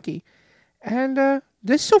on Becky. And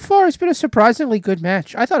this so far has been a surprisingly good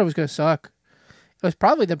match. I thought it was going to suck. It was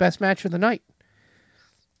probably the best match of the night.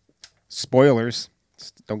 Spoilers.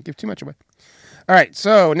 Don't give too much away. All right,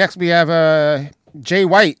 so next we have Jay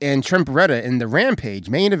White and Trent Beretta in the Rampage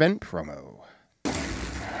main event promo.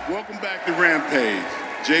 Welcome back to Rampage.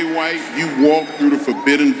 Jay White, you walked through the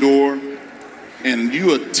forbidden door and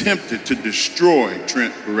you attempted to destroy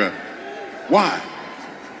Trent Beretta. Why?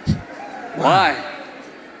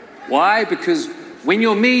 Why? Because when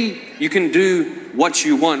you're me, you can do what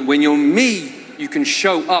you want. When you're me, you can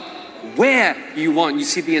show up where you want. You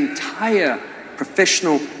see, the entire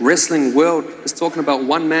professional wrestling world is talking about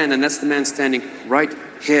one man, and that's the man standing right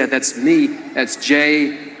here. That's me. That's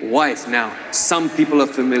Jay White. Now, some people are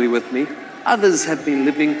familiar with me. Others have been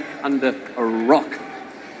living under a rock.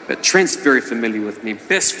 But Trent's very familiar with me.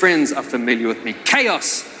 Best friends are familiar with me.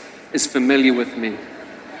 Chaos is familiar with me.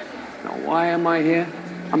 Now, why am I here?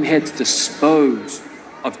 I'm here to dispose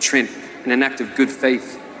of Trent in an act of good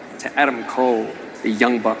faith to Adam Cole, the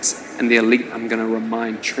Young Bucks, and the Elite. I'm going to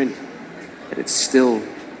remind Trent that it's still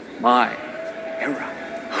my era.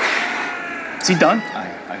 Is he done?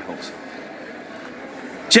 I hope so.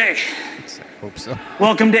 Jay, Hope so.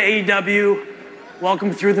 welcome to AEW.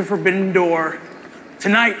 Welcome through the forbidden door.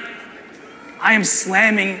 Tonight, I am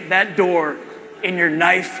slamming that door in your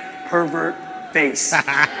knife pervert face.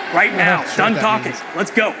 Right now. Done talking.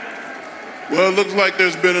 Let's go. Well, it looks like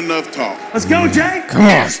there's been enough talk. Let's go, Jay. Come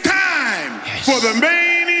on. It's time for the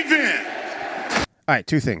main event. All right,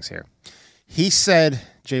 two things here. He said,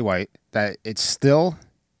 Jay White, that it's still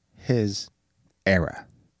his era.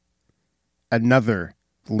 Another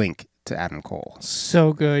link to Adam Cole.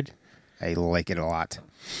 So good. I like it a lot.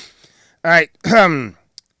 All right.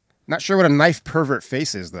 Not sure what a knife pervert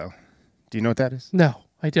face is, though. Do you know what that is? No,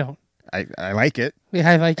 I don't. I like it. Yeah,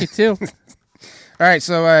 I like it too. All right,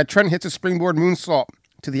 so Trent hits a springboard moonsault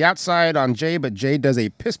to the outside on Jay, but Jay does a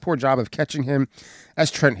piss-poor job of catching him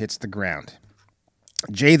as Trent hits the ground.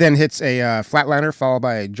 Jay then hits a flatliner followed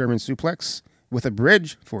by a German suplex with a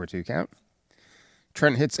bridge for a 2 count.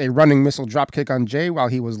 Trent hits a running missile dropkick on Jay while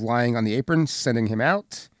he was lying on the apron, sending him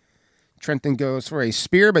out. Trent then goes for a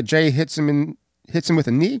spear, but Jay hits him with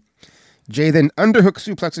a knee. Jay then underhook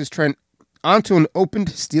suplexes Trent onto an opened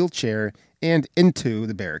steel chair and into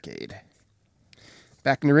the barricade.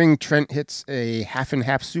 Back in the ring, Trent hits a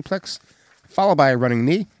half-and-half suplex, followed by a running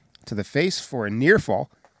knee to the face for a near fall.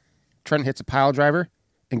 Trent hits a pile driver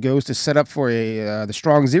and goes to set up for the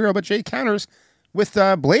strong zero, but Jay counters with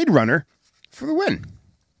Blade Runner for the win.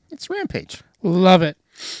 It's Rampage. Love it.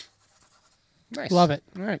 Nice. Love it.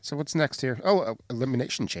 All right, so what's next here? Oh,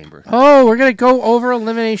 Elimination Chamber. Oh, we're going to go over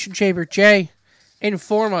Elimination Chamber. Jay,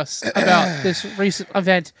 inform us about this recent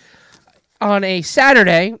event on a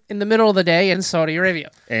Saturday in the middle of the day in Saudi Arabia.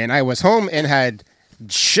 And I was home and had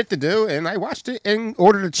shit to do, and I watched it and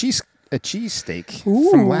ordered a cheesesteak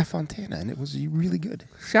from La Fontana, and it was really good.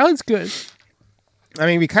 Sounds good. I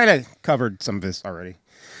mean, we kind of covered some of this already.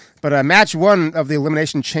 But match 1 of the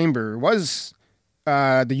Elimination Chamber was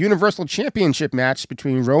the Universal Championship match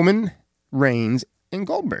between Roman Reigns and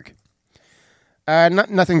Goldberg.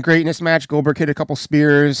 Nothing great in this match. Goldberg hit a couple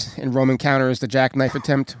spears, and Roman counters the jackknife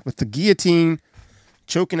attempt with the guillotine,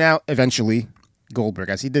 choking out eventually Goldberg,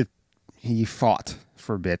 as he fought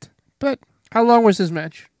for a bit. But how long was this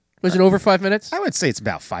match? Was it over 5 minutes? I would say it's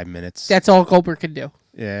about 5 minutes. That's all Goldberg can do.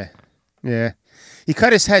 Yeah. He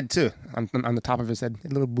cut his head, too, on the top of his head. A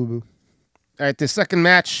little boo-boo. All right, the second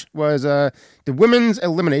match was the Women's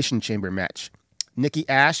Elimination Chamber match. Nikki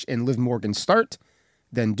Ash and Liv Morgan start,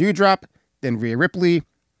 then Doudrop, then Rhea Ripley.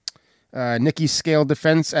 Nikki scaled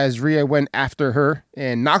defense as Rhea went after her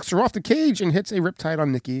and knocks her off the cage and hits a riptide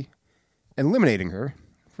on Nikki, eliminating her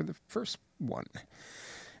for the first one.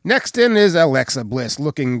 Next in is Alexa Bliss,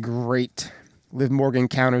 looking great. Liv Morgan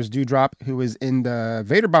counters Doudrop, who is in the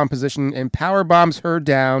Vader Bomb position, and power bombs her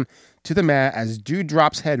down to the mat as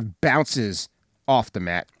Doudrop's head bounces off the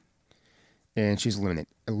mat. And she's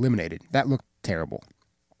eliminated. That looked terrible.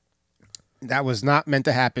 That was not meant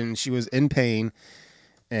to happen. She was in pain,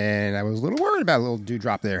 and I was a little worried about a little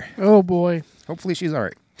Doudrop there. Oh, boy. Hopefully she's all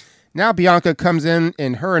right. Now Bianca comes in,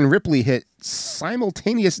 and her and Ripley hit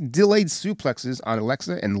simultaneous delayed suplexes on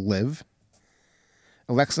Alexa and Liv.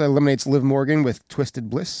 Alexa eliminates Liv Morgan with Twisted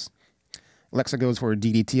Bliss. Alexa goes for a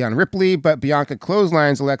DDT on Ripley, but Bianca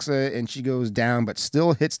clotheslines Alexa, and she goes down, but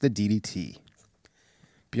still hits the DDT.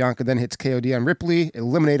 Bianca then hits KOD on Ripley,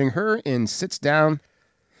 eliminating her, and sits down.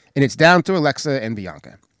 And it's down to Alexa and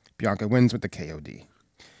Bianca. Bianca wins with the KOD.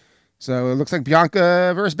 So it looks like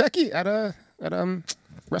Bianca versus Becky at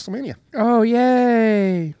WrestleMania. Oh,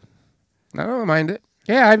 yay. I don't mind it.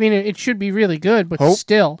 Yeah, I mean, it should be really good, but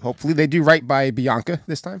still. Hopefully they do right by Bianca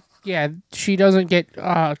this time. Yeah, she doesn't get,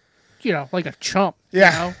 like a chump.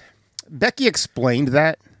 Yeah. You know? Becky explained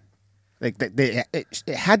that. Like it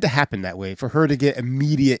had to happen that way for her to get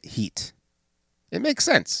immediate heat. It makes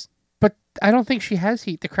sense. But I don't think she has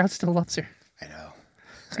heat. The crowd still loves her. I know.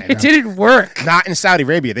 It didn't work. Not in Saudi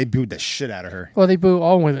Arabia. They booed the shit out of her. Well, they boo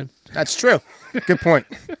all women. That's true. Good point.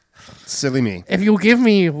 Silly me. If you give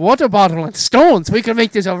me water bottle and stones, we can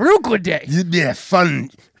make this a real good day. It'd be a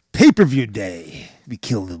fun pay-per-view day. We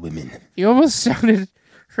kill the women. You almost sounded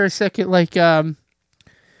for a second like, what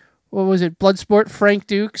was it? Bloodsport, Frank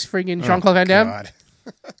Dukes, friggin' Jean-Claude Van Damme. God.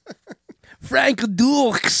 Frank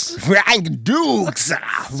Dukes. Frank Dukes.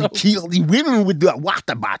 We kill the women with the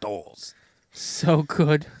water bottles. So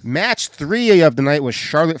good. Match 3 of the night was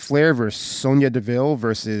Charlotte Flair versus Sonya Deville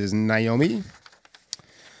versus Naomi.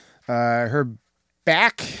 Her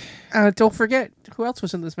back. Don't forget, who else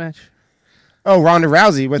was in this match? Oh, Ronda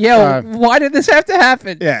Rousey. With, why did this have to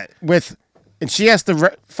happen? Yeah, with And she has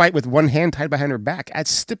to fight with one hand tied behind her back, as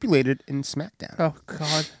stipulated in SmackDown. Oh,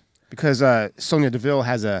 God. Because Sonya Deville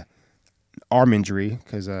has a arm injury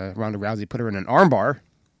because Ronda Rousey put her in an armbar.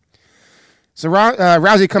 So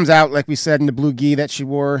Rousey comes out, like we said, in the blue gi that she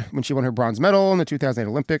wore when she won her bronze medal in the 2008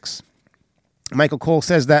 Olympics. Michael Cole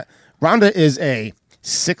says that Ronda is a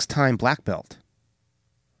 6-time black belt.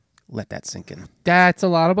 Let that sink in. That's a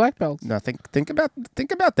lot of black belts. No, think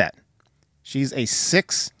about that. She's a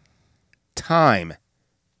 6-time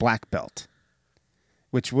black belt,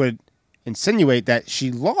 which would insinuate that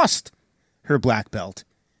she lost her black belt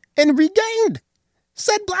and regained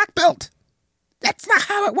said black belt. That's not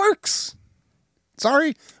how it works.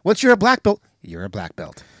 Sorry. Once you're a black belt, you're a black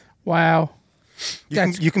belt. Wow.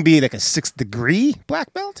 You can be like a 6th degree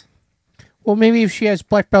black belt. Well, maybe if she has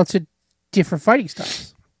black belts in different fighting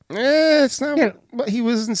styles. It's not what he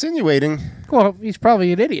was insinuating. Well, he's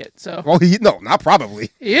probably an idiot, so. Well, not probably.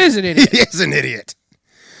 He is an idiot. He is an idiot.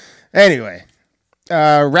 Anyway,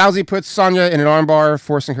 Rousey puts Sonya in an armbar,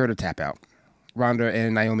 forcing her to tap out. Ronda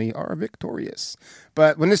and Naomi are victorious.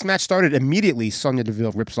 But when this match started, immediately Sonya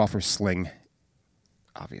Deville rips off her sling.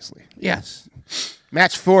 Obviously. Yes.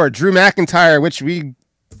 Match 4, Drew McIntyre, which we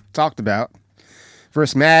talked about,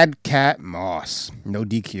 versus Mad Cat Moss. No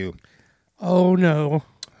DQ. Oh, no.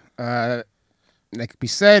 Like we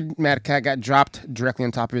said, Mad Cat got dropped directly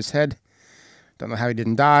on top of his head. Don't know how he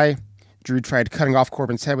didn't die. Drew tried cutting off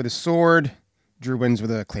Corbin's head with his sword. Drew wins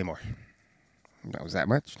with a Claymore. That was that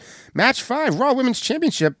much. Match 5, Raw Women's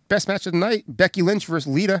Championship. Best match of the night. Becky Lynch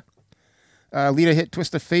versus Lita. Lita hit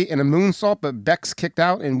Twist of Fate and a moonsault, but Bex kicked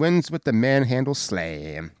out and wins with the manhandle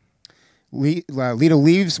slam. Lita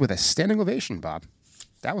leaves with a standing ovation, Bob.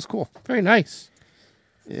 That was cool. Very nice.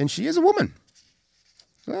 And she is a woman.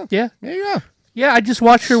 So, yeah. There you go. Yeah, I just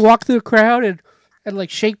watched her walk through the crowd and like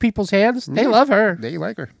shake people's hands. They love her. They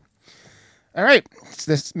like her. All right. It's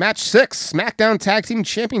this match 6, SmackDown Tag Team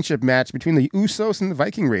Championship match between the Usos and the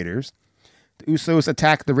Viking Raiders. The Usos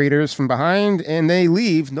attack the Raiders from behind and they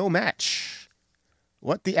leave no match.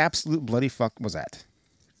 What the absolute bloody fuck was that?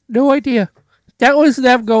 No idea. That was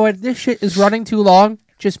them going, this shit is running too long.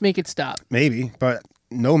 Just make it stop. Maybe, but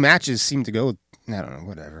no matches seem to go. I don't know,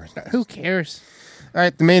 whatever. Who cares? All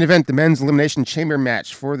right, the main event, the men's elimination chamber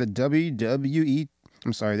match for the the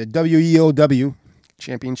WEOW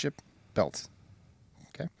championship belt.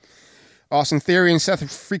 Okay. Austin Theory and Seth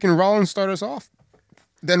freaking Rollins start us off.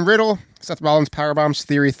 Then Riddle, Seth Rollins powerbombs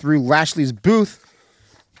Theory through Lashley's booth,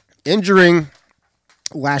 injuring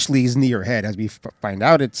Lashley's knee or head. As we find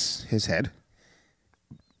out, it's his head.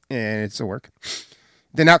 And it's a work.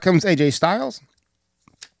 Then out comes AJ Styles.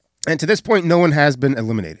 And to this point, no one has been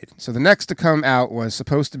eliminated. So the next to come out was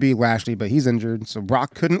supposed to be Lashley, but he's injured. So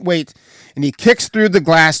Brock couldn't wait. And he kicks through the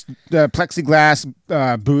plexiglass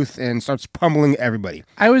booth and starts pummeling everybody.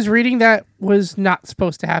 I was reading that was not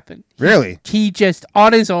supposed to happen. Really? He just,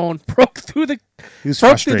 on his own, broke through the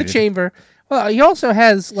chamber. Well, he also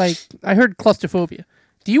has, like, I heard claustrophobia.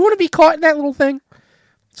 Do you want to be caught in that little thing?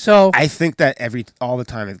 So I think that all the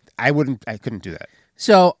time. I couldn't do that.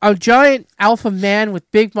 So a giant alpha man with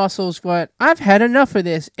big muscles went, I've had enough of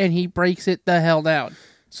this, and he breaks it the hell down.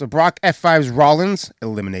 So Brock F5's Rollins,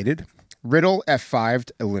 eliminated. Riddle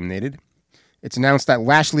F5'd, eliminated. It's announced that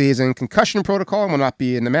Lashley is in concussion protocol and will not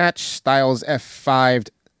be in the match. Styles F5'd,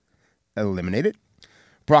 eliminated.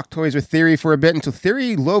 Brock toys with Theory for a bit until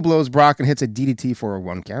Theory low blows Brock and hits a DDT for a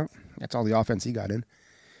 1 count. That's all the offense he got in.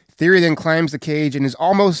 Theory then climbs the cage and is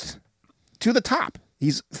almost to the top.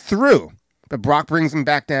 He's through. But Brock brings him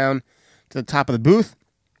back down to the top of the booth.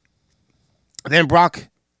 Then Brock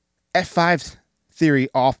F5'd Theory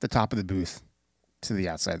off the top of the booth to the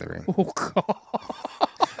outside of the ring. Oh, God.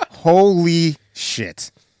 Holy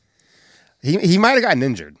shit. He might have gotten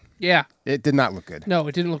injured. Yeah. It did not look good. No,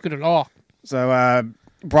 it didn't look good at all. So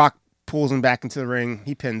Brock pulls him back into the ring.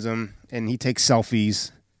 He pins him, and he takes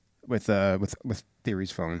selfies with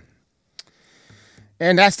Theory's phone.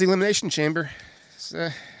 And that's the Elimination Chamber. It's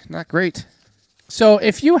not great. So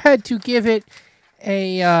if you had to give it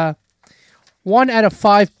a 1 out of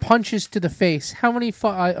 5 punches to the face, how many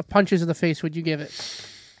punches to the face would you give it?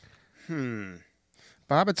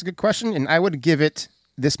 Bob, it's a good question, and I would give it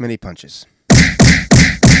this many punches.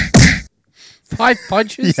 5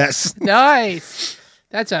 punches? Yes. Nice.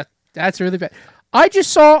 That's really bad. I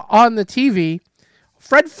just saw on the TV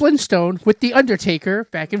Fred Flintstone with The Undertaker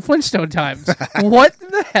back in Flintstone times. What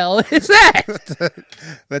the hell is that?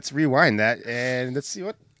 Let's rewind that and let's see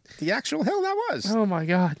what the actual hell that was. Oh my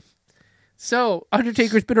God. So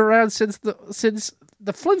Undertaker's been around since the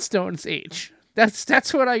Flintstones age.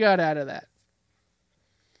 That's what I got out of that.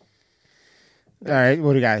 All right,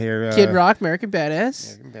 what do we got here? Kid Rock, American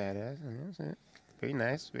Badass. American Badass. Very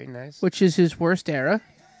nice, very nice. Which is his worst era.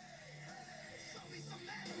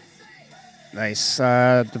 Nice.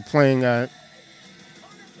 They're playing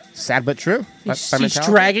Sad But True. He's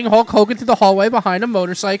dragging Hulk Hogan through the hallway behind a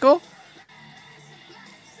motorcycle.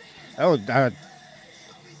 Oh,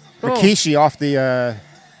 Rikishi off the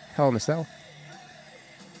Hell in a Cell.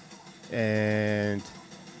 And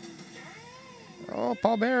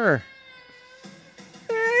Paul Bearer.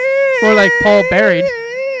 Or like Paul buried.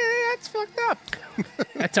 That's fucked up.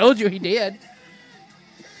 I told you he did.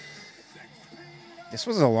 This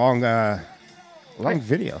was a long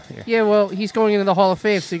video here. Yeah, well, he's going into the Hall of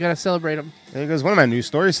Fame, so you got to celebrate him. There goes one of my news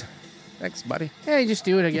stories. Thanks, buddy. Yeah, you just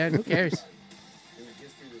do it again. Who cares?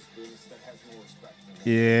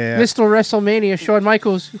 Yeah. Mr. WrestleMania, Shawn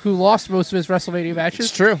Michaels, who lost most of his WrestleMania matches.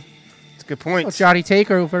 It's true. It's a good point. Well, Johnny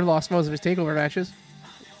Takeover lost most of his TakeOver matches.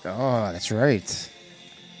 Oh, that's right.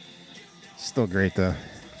 Still great, though.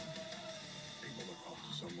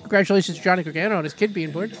 Congratulations to Johnny Gargano on his kid being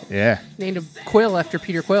born. Yeah. Named him Quill after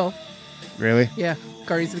Peter Quill. Really? Yeah.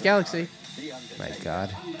 Guardians of the Galaxy. My God.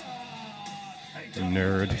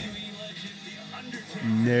 Nerd.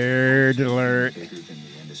 Nerd alert.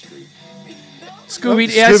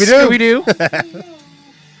 Scooby-Doo.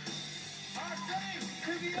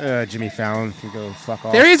 Jimmy Fallon can go fuck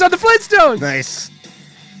off. There he is on the Flintstones. Nice.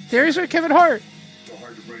 There he's with Kevin Hart.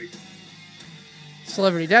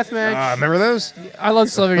 Celebrity Deathmatch. Remember those? I love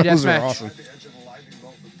Celebrity Those Deathmatch. were awesome.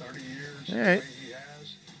 All right.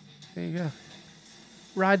 There you go.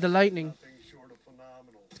 Ride the Lightning.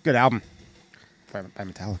 It's a good album by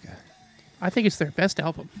Metallica. I think it's their best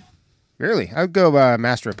album. Really? I would go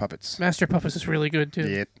Master of Puppets. Master of Puppets is really good, too.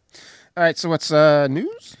 Yeah. All right, so what's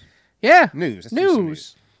news? Yeah. News. Let's do some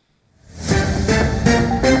News.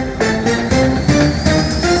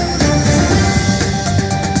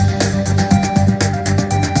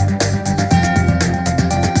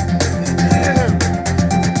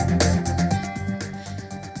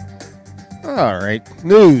 All right,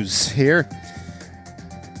 news here.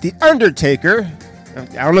 The Undertaker. I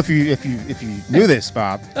don't know if you knew this,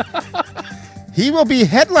 Bob. He will be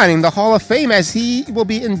headlining the Hall of Fame as he will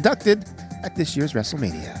be inducted at this year's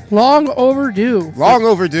WrestleMania. Long overdue. Long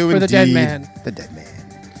overdue, for indeed. the dead man. The dead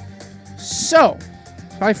man. So,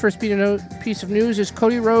 my first piece of news is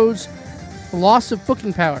Cody Rhodes' loss of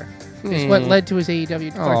booking power is what led to his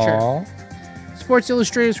AEW departure. Aww. Sports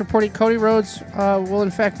Illustrated is reporting Cody Rhodes will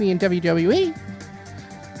in fact be in WWE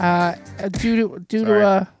due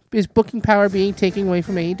to his booking power being taken away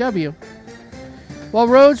from AEW. While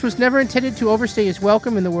Rhodes was never intended to overstay his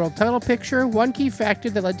welcome in the world title picture, one key factor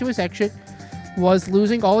that led to his exit was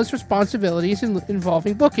losing all his responsibilities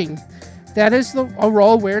involving booking. That is a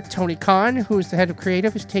role where Tony Khan, who is the head of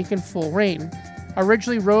creative, has taken full reign.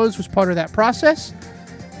 Originally, Rhodes was part of that process.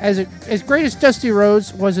 As great as Dusty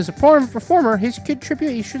Rhodes was as a performer, his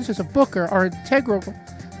contributions as a booker are integral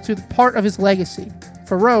to the part of his legacy.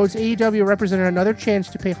 For Rhodes, AEW represented another chance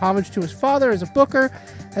to pay homage to his father as a booker,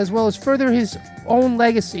 as well as further his own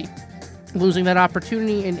legacy. Losing that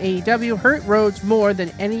opportunity in AEW hurt Rhodes more than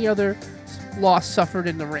any other loss suffered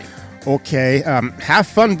in the ring. Okay, have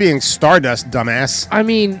fun being Stardust, dumbass. I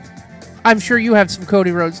mean, I'm sure you have some Cody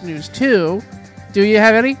Rhodes news too. Do you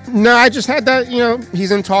have any? No, I just had that,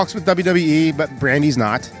 he's in talks with WWE, but Brandy's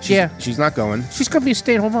not. She's not going. She's going to be a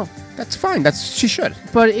stay-at-home mom. That's fine. She should.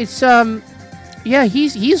 But it's,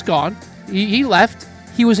 he's gone. He left.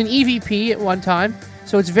 He was an EVP at one time.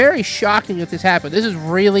 So it's very shocking that this happened. This is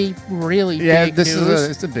really, really big news.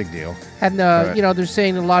 It's a big deal. And, they're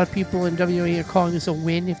saying a lot of people in WWE are calling this a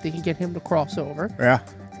win if they can get him to cross over. Yeah.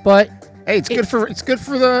 But hey, it's good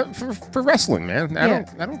for wrestling, man.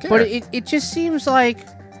 I don't care. But it just seems like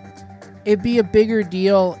it'd be a bigger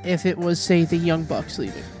deal if it was, say, the Young Bucks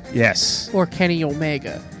leaving. Yes. Or Kenny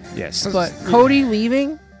Omega. Yes. But Cody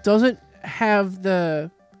leaving doesn't have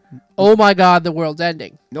the, oh my God, the world's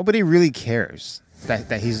ending. Nobody really cares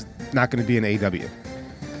that he's not going to be in AEW.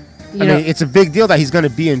 I mean, it's a big deal that he's going to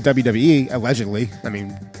be in WWE, allegedly. I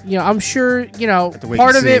mean, I'm sure,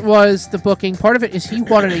 part of it was the booking. Part of it is he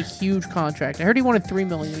wanted a huge contract. I heard he wanted $3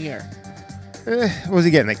 million a year. What was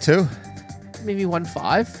he getting, like 2? Maybe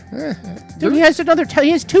 1.5. Dude, he has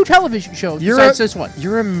he has 2 television shows besides this one.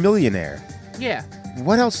 You're a millionaire. Yeah.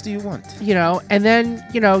 What else do you want? And then,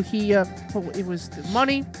 he, it was the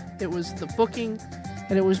money, it was the booking,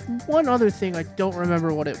 and it was one other thing. I don't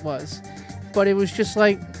remember what it was. But it was just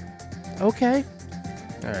like, okay.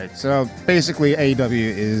 All right, so basically AEW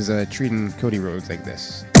is treating Cody Rhodes like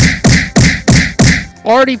this.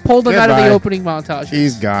 Already pulled him out of the opening montage.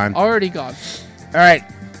 He's gone. Already gone. All right.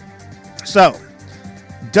 So,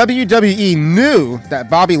 WWE knew that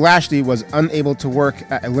Bobby Lashley was unable to work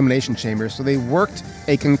at Elimination Chamber, so they worked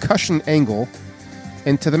a concussion angle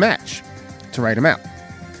into the match to write him out.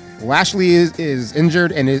 Lashley is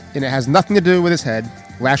injured, and it has nothing to do with his head.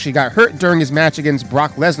 Lashley got hurt during his match against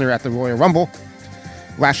Brock Lesnar at the Royal Rumble.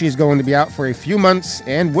 Lashley is going to be out for a few months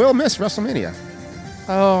and will miss WrestleMania.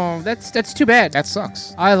 Oh, that's too bad. That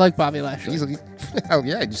sucks. I like Bobby Lashley. Easily. Oh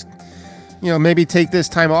yeah, just maybe take this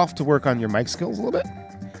time off to work on your mic skills a little bit.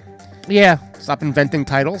 Yeah. Stop inventing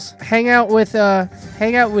titles. Hang out with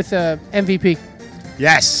MVP.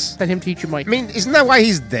 Yes. Let him teach you Mike. I mean, isn't that why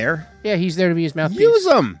he's there? Yeah, he's there to be his mouthpiece. Use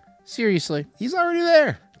him. Seriously. He's already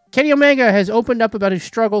there. Kenny Omega has opened up about his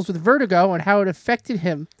struggles with vertigo and how it affected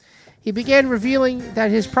him. He began revealing that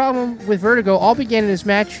his problem with vertigo all began in his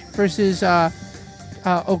match versus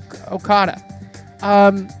Okada.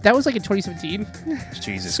 That was like in 2017.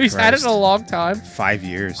 Jesus So he's Christ. had it in a long time. 5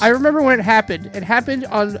 years. I remember when it happened. It happened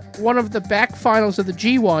on one of the back finals of the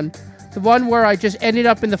G1. The one where I just ended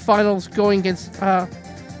up in the finals going against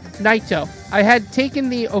Naito. I had taken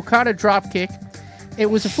the Okada dropkick. It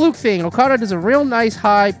was a fluke thing. Okada does a real nice,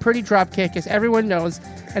 high, pretty dropkick, as everyone knows,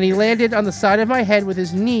 and he landed on the side of my head with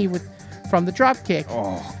his knee from the dropkick.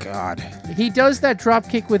 Oh, God. He does that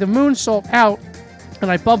dropkick with a moonsault out, and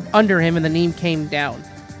I bumped under him, and the knee came down.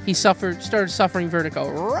 He started suffering vertigo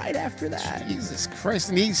right after that. Jesus Christ.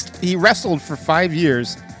 And he wrestled for 5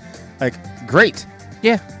 years. Like, great.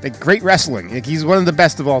 Yeah. Like, great wrestling. Like, he's one of the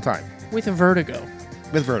best of all time. With a vertigo.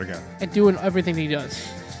 With vertigo. And doing everything he does.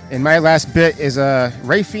 And my last bit is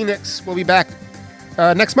Rey Fenix will be back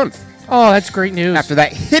next month. Oh, that's great news. After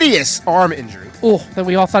that hideous arm injury. Oh, that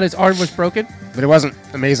we all thought his arm was broken. But it wasn't,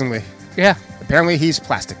 amazingly. Yeah. Apparently he's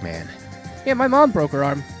Plastic Man. Yeah, my mom broke her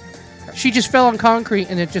arm. She just fell on concrete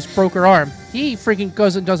and it just broke her arm. He freaking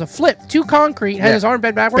goes and does a flip to concrete, has his arm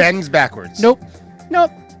bent backwards. Bends backwards. Nope. Now,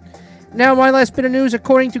 my last bit of news,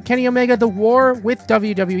 according to Kenny Omega, the war with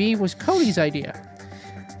WWE was Cody's idea.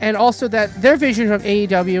 And also that their vision of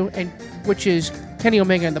AEW, which is Kenny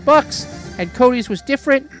Omega and the Bucks, and Cody's was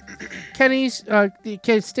different. Kenny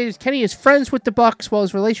stated Kenny is friends with the Bucks, while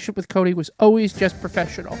his relationship with Cody was always just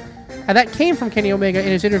professional. And that came from Kenny Omega in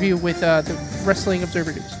his interview with the Wrestling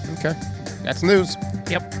Observer News. Okay. That's news.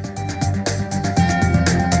 Yep.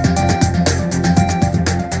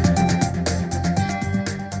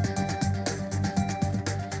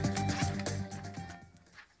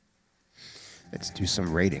 Let's do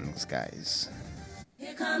some ratings, guys.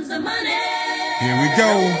 Here comes the money. Here we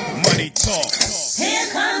go. Money talk. Here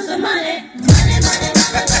comes the money. Money, money,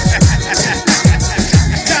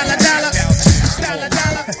 Dollar, dollar. Dollar,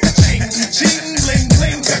 dollar. Ching, ching, bling,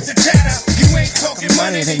 bling. Got the chatter. You ain't talking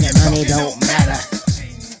money, then your money don't matter.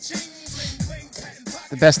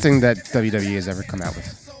 The best thing that WWE has ever come out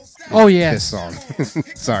with. Oh, yeah. This song.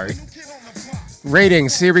 Sorry.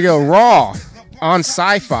 Ratings. Here we go. Raw on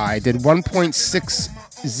Sci-Fi did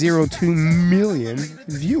 1.602 million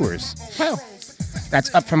viewers. Wow.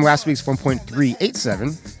 That's up from last week's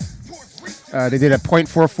 1.387. They did a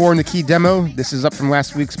 0.44 in the key demo. This is up from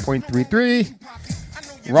last week's 0.33.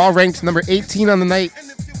 Raw ranked number 18 on the night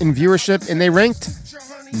in viewership, and they ranked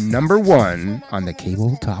number 1 on the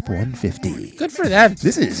cable top 150. Good for them.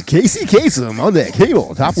 This is Casey Kasem on the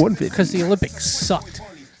cable top 150. Because the Olympics sucked.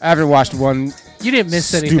 I haven't watched one. You didn't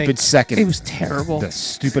miss anything. Stupid second. It was terrible. The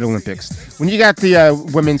stupid Olympics. When you got the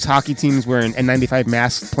women's hockey teams wearing N95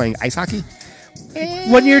 masks playing ice hockey.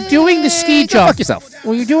 When you're doing the ski jump. Fuck yourself.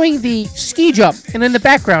 When you're doing the ski jump and in the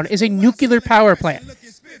background is a nuclear power plant.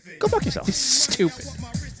 Go fuck yourself. Stupid.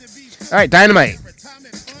 All right, Dynamite.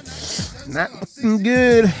 Not looking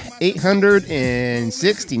good.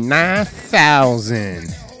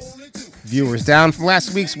 869,000 viewers, down from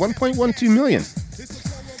last week's 1.12 million.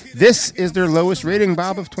 This is their lowest rating,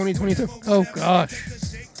 Bob, of 2022. Oh, gosh.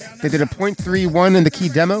 They did a 0.31 in the key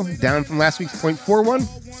demo, down from last week's 0.41.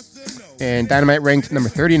 And Dynamite ranked number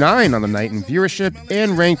 39 on the night in viewership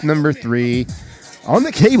and ranked number 3 on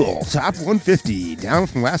the cable, top 150, down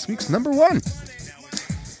from last week's number 1.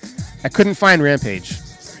 I couldn't find Rampage,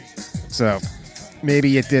 so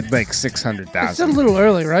maybe it did like 600,000. It's a little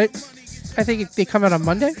early, right? I think they come out on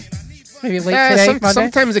Monday. Maybe late today, Monday.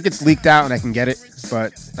 Sometimes it gets leaked out and I can get it,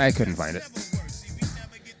 but I couldn't find it.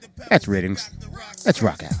 That's ratings. Let's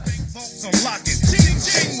rock out. I'm rocking.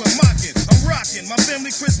 My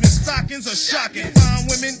family Christmas stockings are shocking. Fine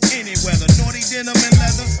women, any weather. Naughty denim and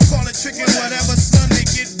leather. Call it trickin', whatever. Son, they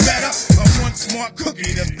get better. I'm one smart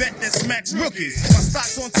cookie. The vet that smacks rookies. My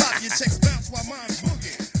stock's on top. Your checks bounce while mine's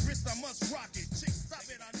boogie. Wrist, I must rock it. Chicks, stop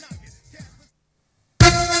it. I knock it.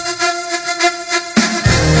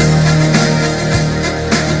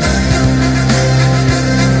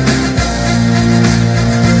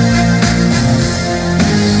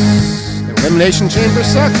 Elimination Chamber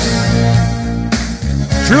sucks.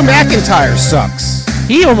 Drew McIntyre sucks.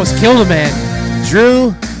 He almost killed a man.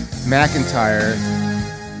 Drew McIntyre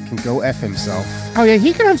can go F himself. Oh, yeah,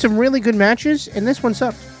 he can have some really good matches, and this one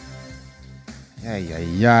sucked.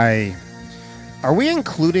 Yay. Are we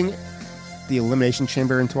including the Elimination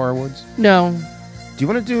Chamber into our awards? No. Do you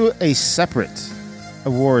want to do a separate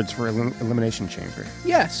awards for Elimination Chamber?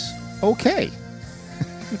 Yes. Okay.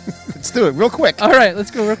 Let's do it real quick. All right, let's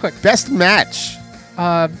go real quick. Best match.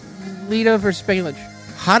 Lita versus Becky Lynch.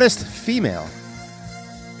 Hottest female.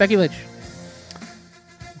 Becky Lynch.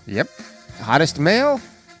 Yep. Hottest male.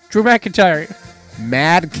 Drew McIntyre.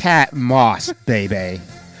 Mad Cat Moss, baby.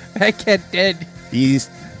 Mad Cat dead. He's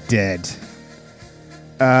dead.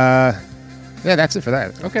 Yeah, that's it for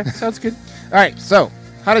that. Okay, sounds good. All right, so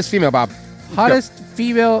hottest female, Bob. Let's Hottest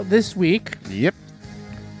female this week. Yep.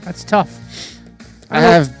 That's tough. I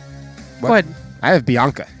have. Go ahead. I have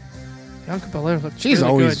Bianca. Bianca Belair looks She's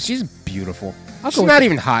really always. good. She's beautiful. I'll She's go with not it.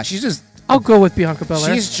 even hot. She's just. I'll go with Bianca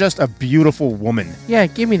Belair. She's just a beautiful woman. Yeah,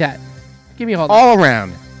 give me that. Give me all that. All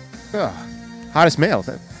around. Ugh. Hottest male.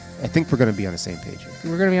 I think we're going to be on the same page here.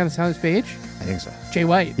 We're going to be on the sound page? I think so. Jay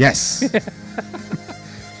White. Yes.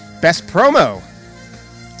 Best promo.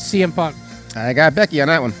 CM Punk. I got Becky on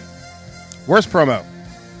that one. Worst promo.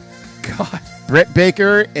 God. Britt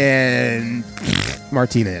Baker and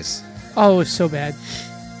Martinez. Oh, it was so bad.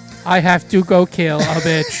 I have to go kill a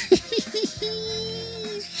bitch.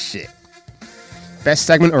 Shit. Best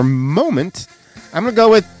segment or moment. I'm going to go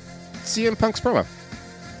with CM Punk's promo.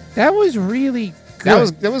 That was really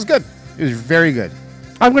good. That was good. It was very good.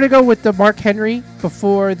 I'm going to go with the Mark Henry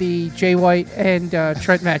before the Jay White and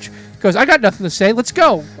Trent match. Goes, I got nothing to say. Let's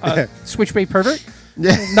go. Switchblade pervert.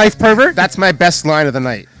 Yeah. Knife pervert. That's my best line of the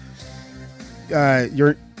night.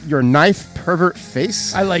 Your knife pervert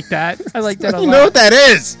face. I like that. I like that a lot. You know what that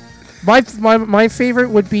is? My favorite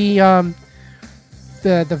would be the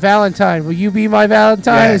Valentine. Will you be my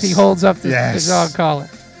Valentine? As he holds up the dog collar.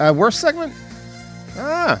 Worst segment?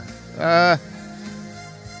 I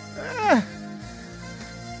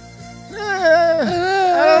don't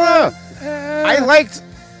know. I liked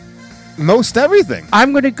most everything.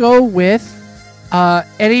 I'm going to go with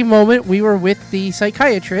any moment we were with the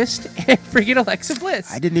psychiatrist and freaking Alexa Bliss.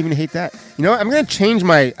 I didn't even hate that. You know what? I'm going to change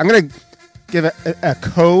my... I'm going to give a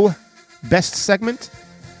co-best segment,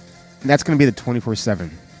 and that's going to be the 24/7.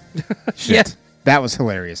 Shit. Yeah. That was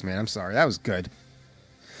hilarious, man. I'm sorry. That was good.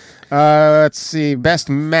 Let's see. Best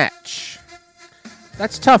match.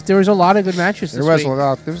 That's tough. There was a lot of good matches this week. There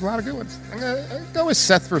was a lot of good ones. I'm going to go with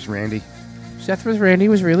Seth versus Randy. Seth versus Randy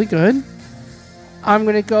was really good. I'm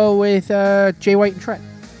going to go with Jay White and Trent.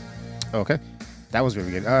 Okay. That was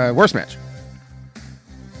really good. Worst match.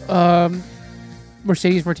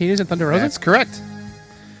 Mercedes Martinez and Thunder Rosa. That's correct.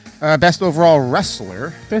 Best overall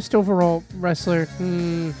wrestler. Best overall wrestler.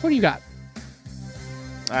 What do you got?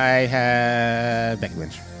 I had Becky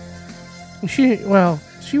Lynch. She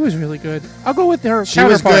was really good. I'll go with her. She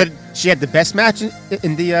was good. She had the best match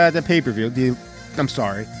in the pay-per-view.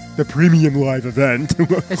 The premium live event.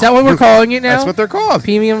 Is that what we're calling it now? That's what they're called.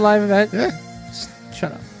 Premium live event. Yeah.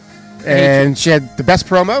 Shut up. And she had the best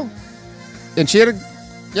promo. And she had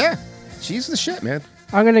she's the shit, man.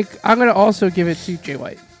 I'm gonna also give it to Jay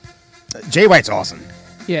White. Jay White's awesome.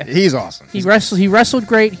 Yeah, he's awesome. He wrestled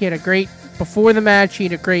great. He had a great before the match. He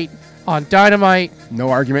had a great on Dynamite. No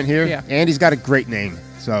argument here. Yeah. And he's got a great name.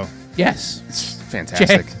 So yes, it's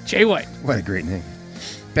fantastic. Jay White. What a great name.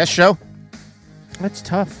 Best show? That's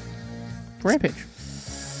tough. Rampage.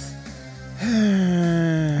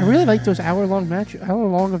 I really like those hour-long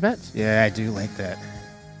events. Yeah, I do like that.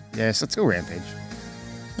 Yes, let's go Rampage.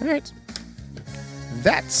 All right.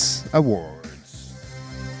 That's awards.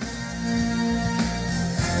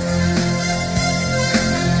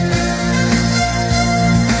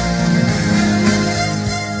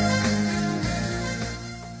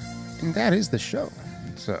 And that is the show.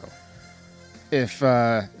 So, if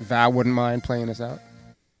Val wouldn't mind playing us out,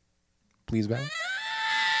 please, Val.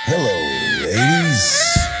 Hello, ladies.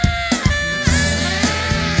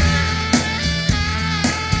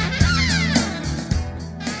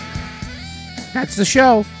 That's the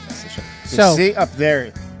show. That's the show. So see up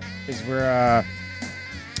there is where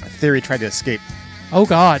Theory tried to escape. Oh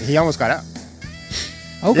God, he almost got out.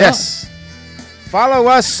 Oh yes. Follow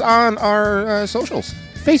us on our socials.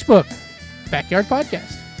 Facebook, Backyard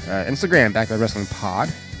Podcast. Instagram, Backyard Wrestling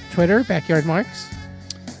Pod. Twitter, Backyard Marks.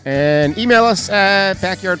 And email us at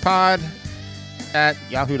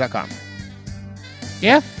backyardpod@yahoo.com.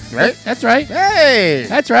 Yeah. Right? That's right. Hey!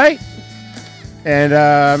 That's right. And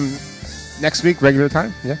next week, regular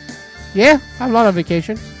time? Yeah? Yeah, I'm not on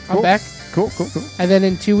vacation. I'm Cool. back. Cool. And then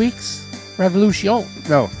in 2 weeks, Revolution.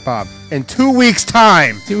 No, Bob. In 2 weeks'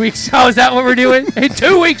 time. 2 weeks. Oh, is that what we're doing? In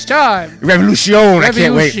 2 weeks' time. Revolution. I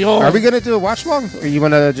can't wait. Revolution. Are we going to do a watch along, or you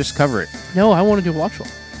want to just cover it? No, I want to do a watch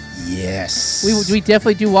along. Yes. We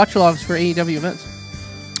definitely do watch alongs for AEW events.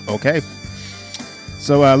 Okay.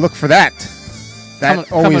 So look for that. That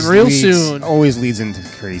coming real soon. Always leads into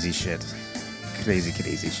crazy shit.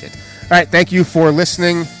 Crazy shit. All right. Thank you for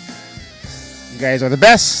listening. You guys are the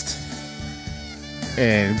best.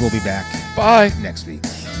 And we'll be back. Bye. Next week.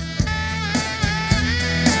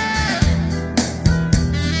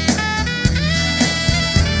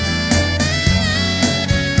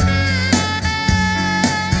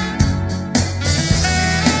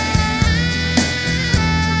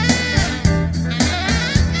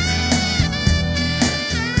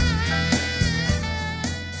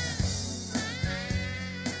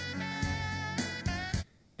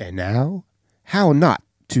 And now, how not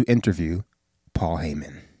to interview Paul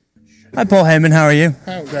Heyman. Hi, Paul Heyman. How are you?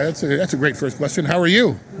 Oh, that's a great first question. How are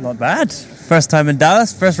you? Not bad. First time in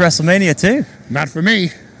Dallas. First WrestleMania too. Not for me.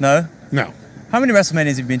 No? No. How many WrestleManias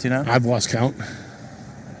have you been to now? I've lost count.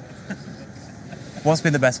 What's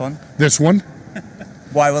been the best one? This one.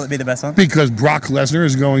 Why will it be the best one? Because Brock Lesnar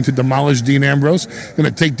is going to demolish Dean Ambrose, going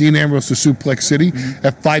to take Dean Ambrose to Suplex City,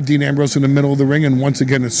 F5 Dean Ambrose in the middle of the ring, and once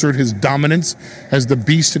again assert his dominance as the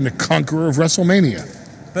beast and the conqueror of WrestleMania.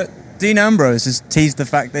 But Dean Ambrose has teased the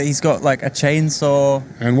fact that he's got like a chainsaw.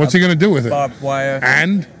 And what's he going to do with it? Barbed wire.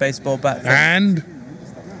 And? Baseball bat. And?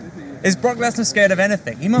 Is Brock Lesnar scared of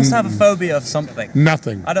anything? He must have a phobia of something.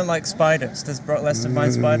 Nothing. I don't like spiders. Does Brock Lesnar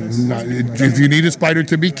mind spiders? No, if you need a spider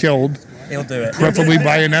to be killed, he'll do it. Preferably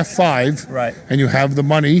by an F5. Right. And you have the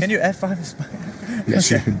money. Can you F5 a spider?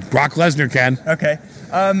 Yes, Okay. Brock Lesnar can. Okay.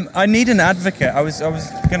 I need an advocate. I was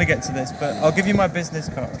going to get to this, but I'll give you my business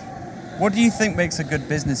card. What do you think makes a good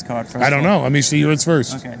business card for us? I don't know. Let me see yours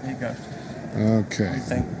first. Okay, here you go. Okay. What do you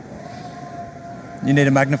think? You need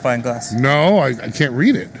a magnifying glass. No, I can't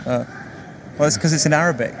read it. Well, it's because it's in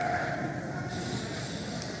Arabic.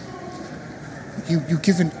 You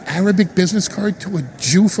give an Arabic business card to a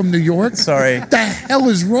Jew from New York? Sorry. What the hell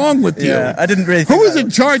is wrong with you? Yeah, I didn't really think Who is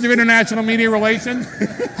in charge of international media relations?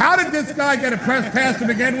 How did this guy get a press pass to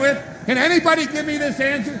begin with? Can anybody give me this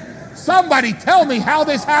answer? Somebody tell me how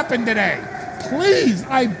this happened today. Please,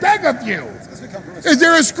 I beg of you. Is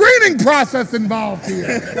there a screening process involved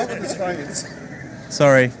here?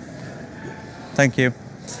 Sorry. Thank you.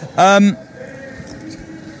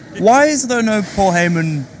 Why is there no Paul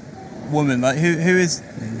Heyman woman? Like, who is?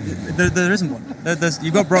 There isn't one.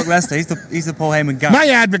 You've got Brock Lesnar. He's the Paul Heyman guy. My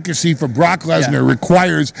advocacy for Brock Lesnar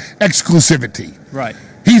requires exclusivity. Right.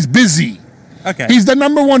 He's busy. Okay. He's the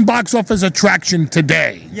 #1 box office attraction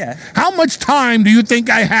today. Yeah. How much time do you think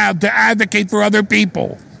I have to advocate for other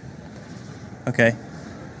people? Okay.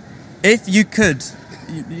 If you could,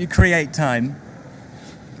 you create time.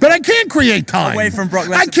 But I can't create time. Away from Brock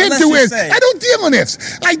Lesnar. I can't Let's do just it. say- I don't deal in ifs.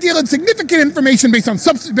 I deal in significant information based on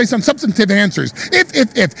substantive answers.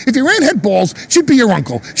 If your aunt had balls, she'd be your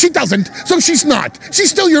uncle. She doesn't, so she's not. She's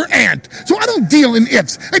still your aunt. So I don't deal in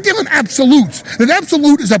ifs. I deal in absolutes. An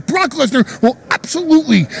absolute is that Brock Lesnar will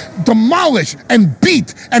absolutely demolish and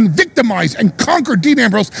beat and victimize and conquer Dean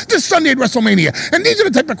Ambrose this Sunday at WrestleMania. And these are the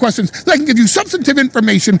type of questions that I can give you substantive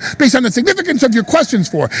information based on the significance of your questions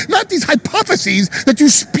for, not these hypotheses that you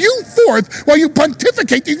spew forth while you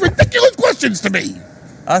pontificate these ridiculous questions to me.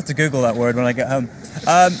 I have to Google that word when I get home.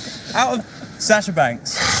 Out of Sasha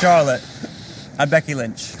Banks, Charlotte, and Becky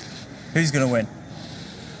Lynch, who's going to win?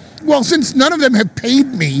 Well, since none of them have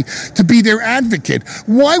paid me to be their advocate,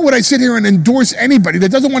 why would I sit here and endorse anybody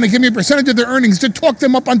that doesn't want to give me a percentage of their earnings to talk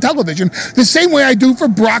them up on television the same way I do for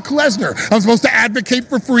Brock Lesnar? I'm supposed to advocate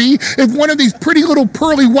for free? If one of these pretty little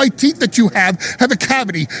pearly white teeth that you have a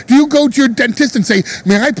cavity, do you go to your dentist and say,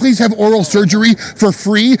 may I please have oral surgery for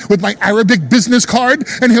free with my Arabic business card?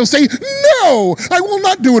 And he'll say, no, I will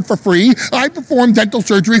not do it for free. I perform dental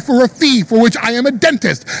surgery for a fee for which I am a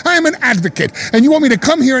dentist. I am an advocate. And you want me to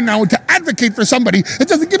come here now to advocate for somebody that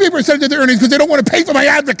doesn't give me a percentage of their earnings because they don't want to pay for my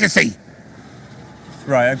advocacy.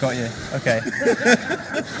 Right, I got you. Okay.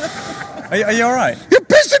 Are you all right? You're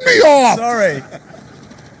pissing me off. Sorry.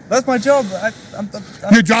 That's my job. I'm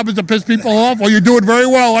Your job is to piss people off? Well, you do it very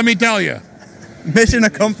well, let me tell you. Mission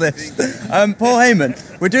accomplished. Paul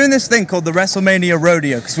Heyman, we're doing this thing called the WrestleMania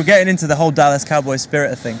Rodeo because we're getting into the whole Dallas Cowboys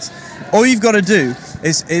spirit of things. All you've got to do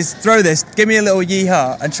is throw this, give me a little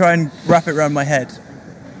yeehaw, and try and wrap it around my head.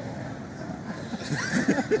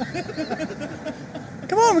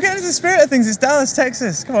 Come on, we're getting into the spirit of things. It's Dallas,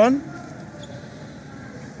 Texas. Come on.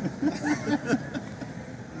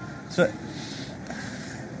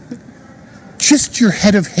 Just your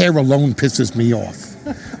head of hair alone pisses me off.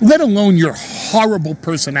 Let alone your horrible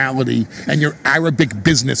personality and your Arabic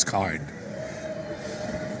business card.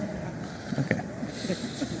 Okay.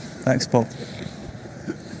 Thanks, Paul.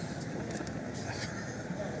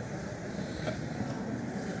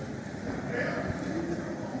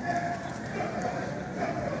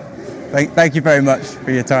 Thank you very much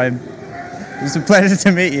for your time. It was a pleasure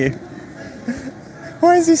to meet you.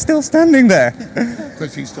 Why is he still standing there?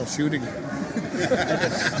 Because he's still shooting.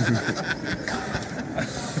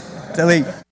 Delete.